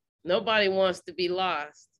 Nobody wants to be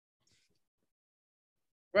lost.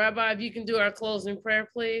 Rabbi, if you can do our closing prayer,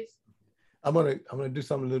 please. I'm gonna do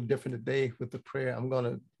something a little different today with the prayer. I'm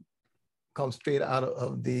gonna come straight out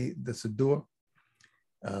of the Siddur,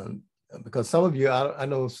 because some of you, I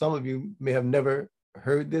know some of you may have never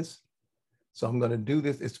heard this, so I'm gonna do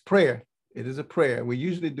this. It's prayer. It is a prayer. We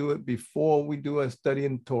usually do it before we do a study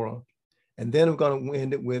in Torah, and then I'm gonna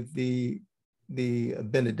end it with the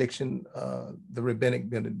benediction, the rabbinic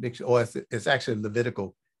benediction, or it's actually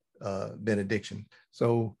Levitical benediction.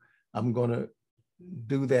 So I'm going to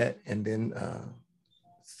do that, and then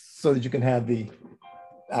so that you can have the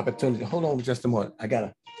opportunity. Hold on just a moment. I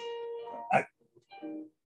got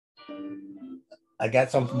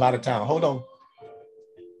something from out of town. Hold on.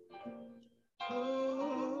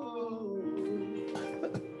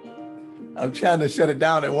 I'm trying to shut it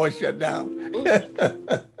down. It won't shut down.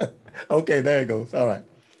 Okay, there it goes. All right.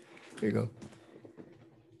 Here you go.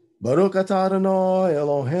 Baruch atah Adonai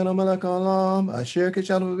Eloheinu melech haolam asher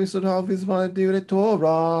kishanu v'visodav v'zman divrei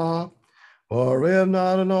Torah. Baruch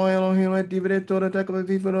Adonai Eloheinu et divrei Torah tekav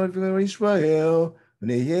v'vifenot v'Yisrael.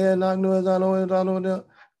 V'niyeh nagnu ezanu ezanu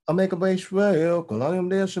ameka b'Yisrael. Kol anim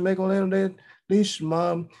dei shemek oleinu dei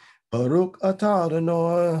lishma. Baruch atah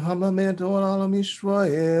Adonai hamamed olam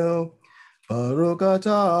Yisrael. Baruch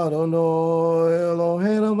atah Adonai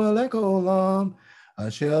Eloheinu melech haolam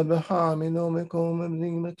Asher Bahami no Mekom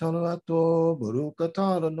Matanato, Baruka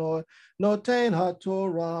Tanoi, no Tain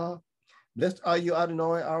HaTorah. Blessed are you,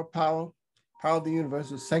 Adonai, our power of the universe,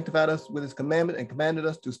 who sanctified us with his commandment and commanded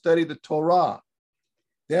us to study the Torah.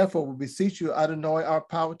 Therefore, we beseech you, Adonai, our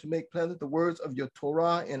power, to make pleasant the words of your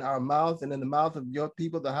Torah in our mouths and in the mouth of your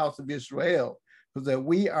people, the house of Israel, so that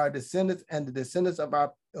we, our descendants, and the descendants of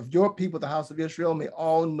your people, the house of Israel, may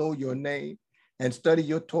all know your name and study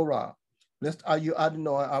your Torah. Blessed are you,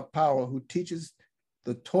 Adonai, our power, who teaches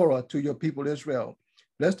the Torah to your people Israel.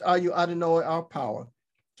 Blessed are you, Adonai, our power,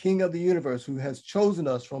 King of the universe, who has chosen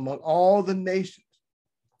us from among all the nations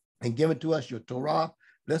and given to us your Torah.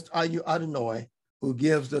 Blessed are you, Adonai, who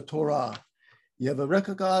gives the Torah.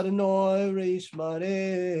 Yevareka Adonai reish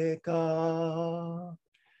mareka.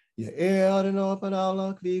 Ye'er Adonai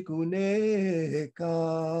panalak vikuneka.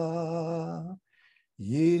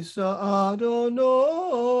 Yisa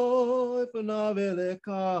Adonai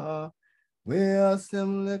panaveleka.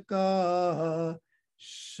 Ve'asem leka.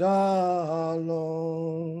 Shalom.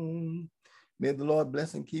 May the Lord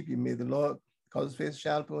bless and keep you. May the Lord cause his face to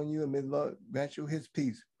shine upon you, and may the Lord grant you his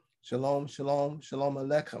peace. Shalom, shalom, shalom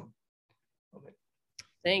aleichem.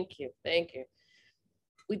 Thank you. Thank you.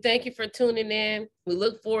 We thank you for tuning in. We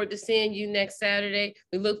look forward to seeing you next Saturday.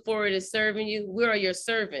 We look forward to serving you. We are your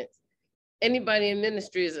servants. Anybody in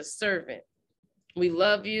ministry is a servant. We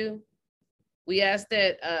love you. We ask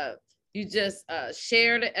that you just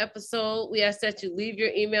share the episode. We ask that you leave your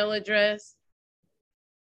email address.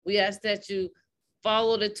 We ask that you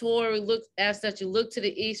follow the Torah. We ask that you look to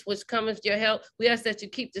the east, which cometh your help. We ask that you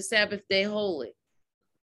keep the Sabbath day holy.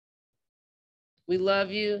 We love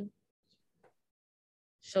you.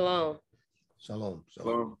 Shalom. Shalom.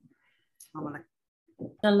 Shalom. Shalom.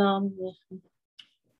 Shalom.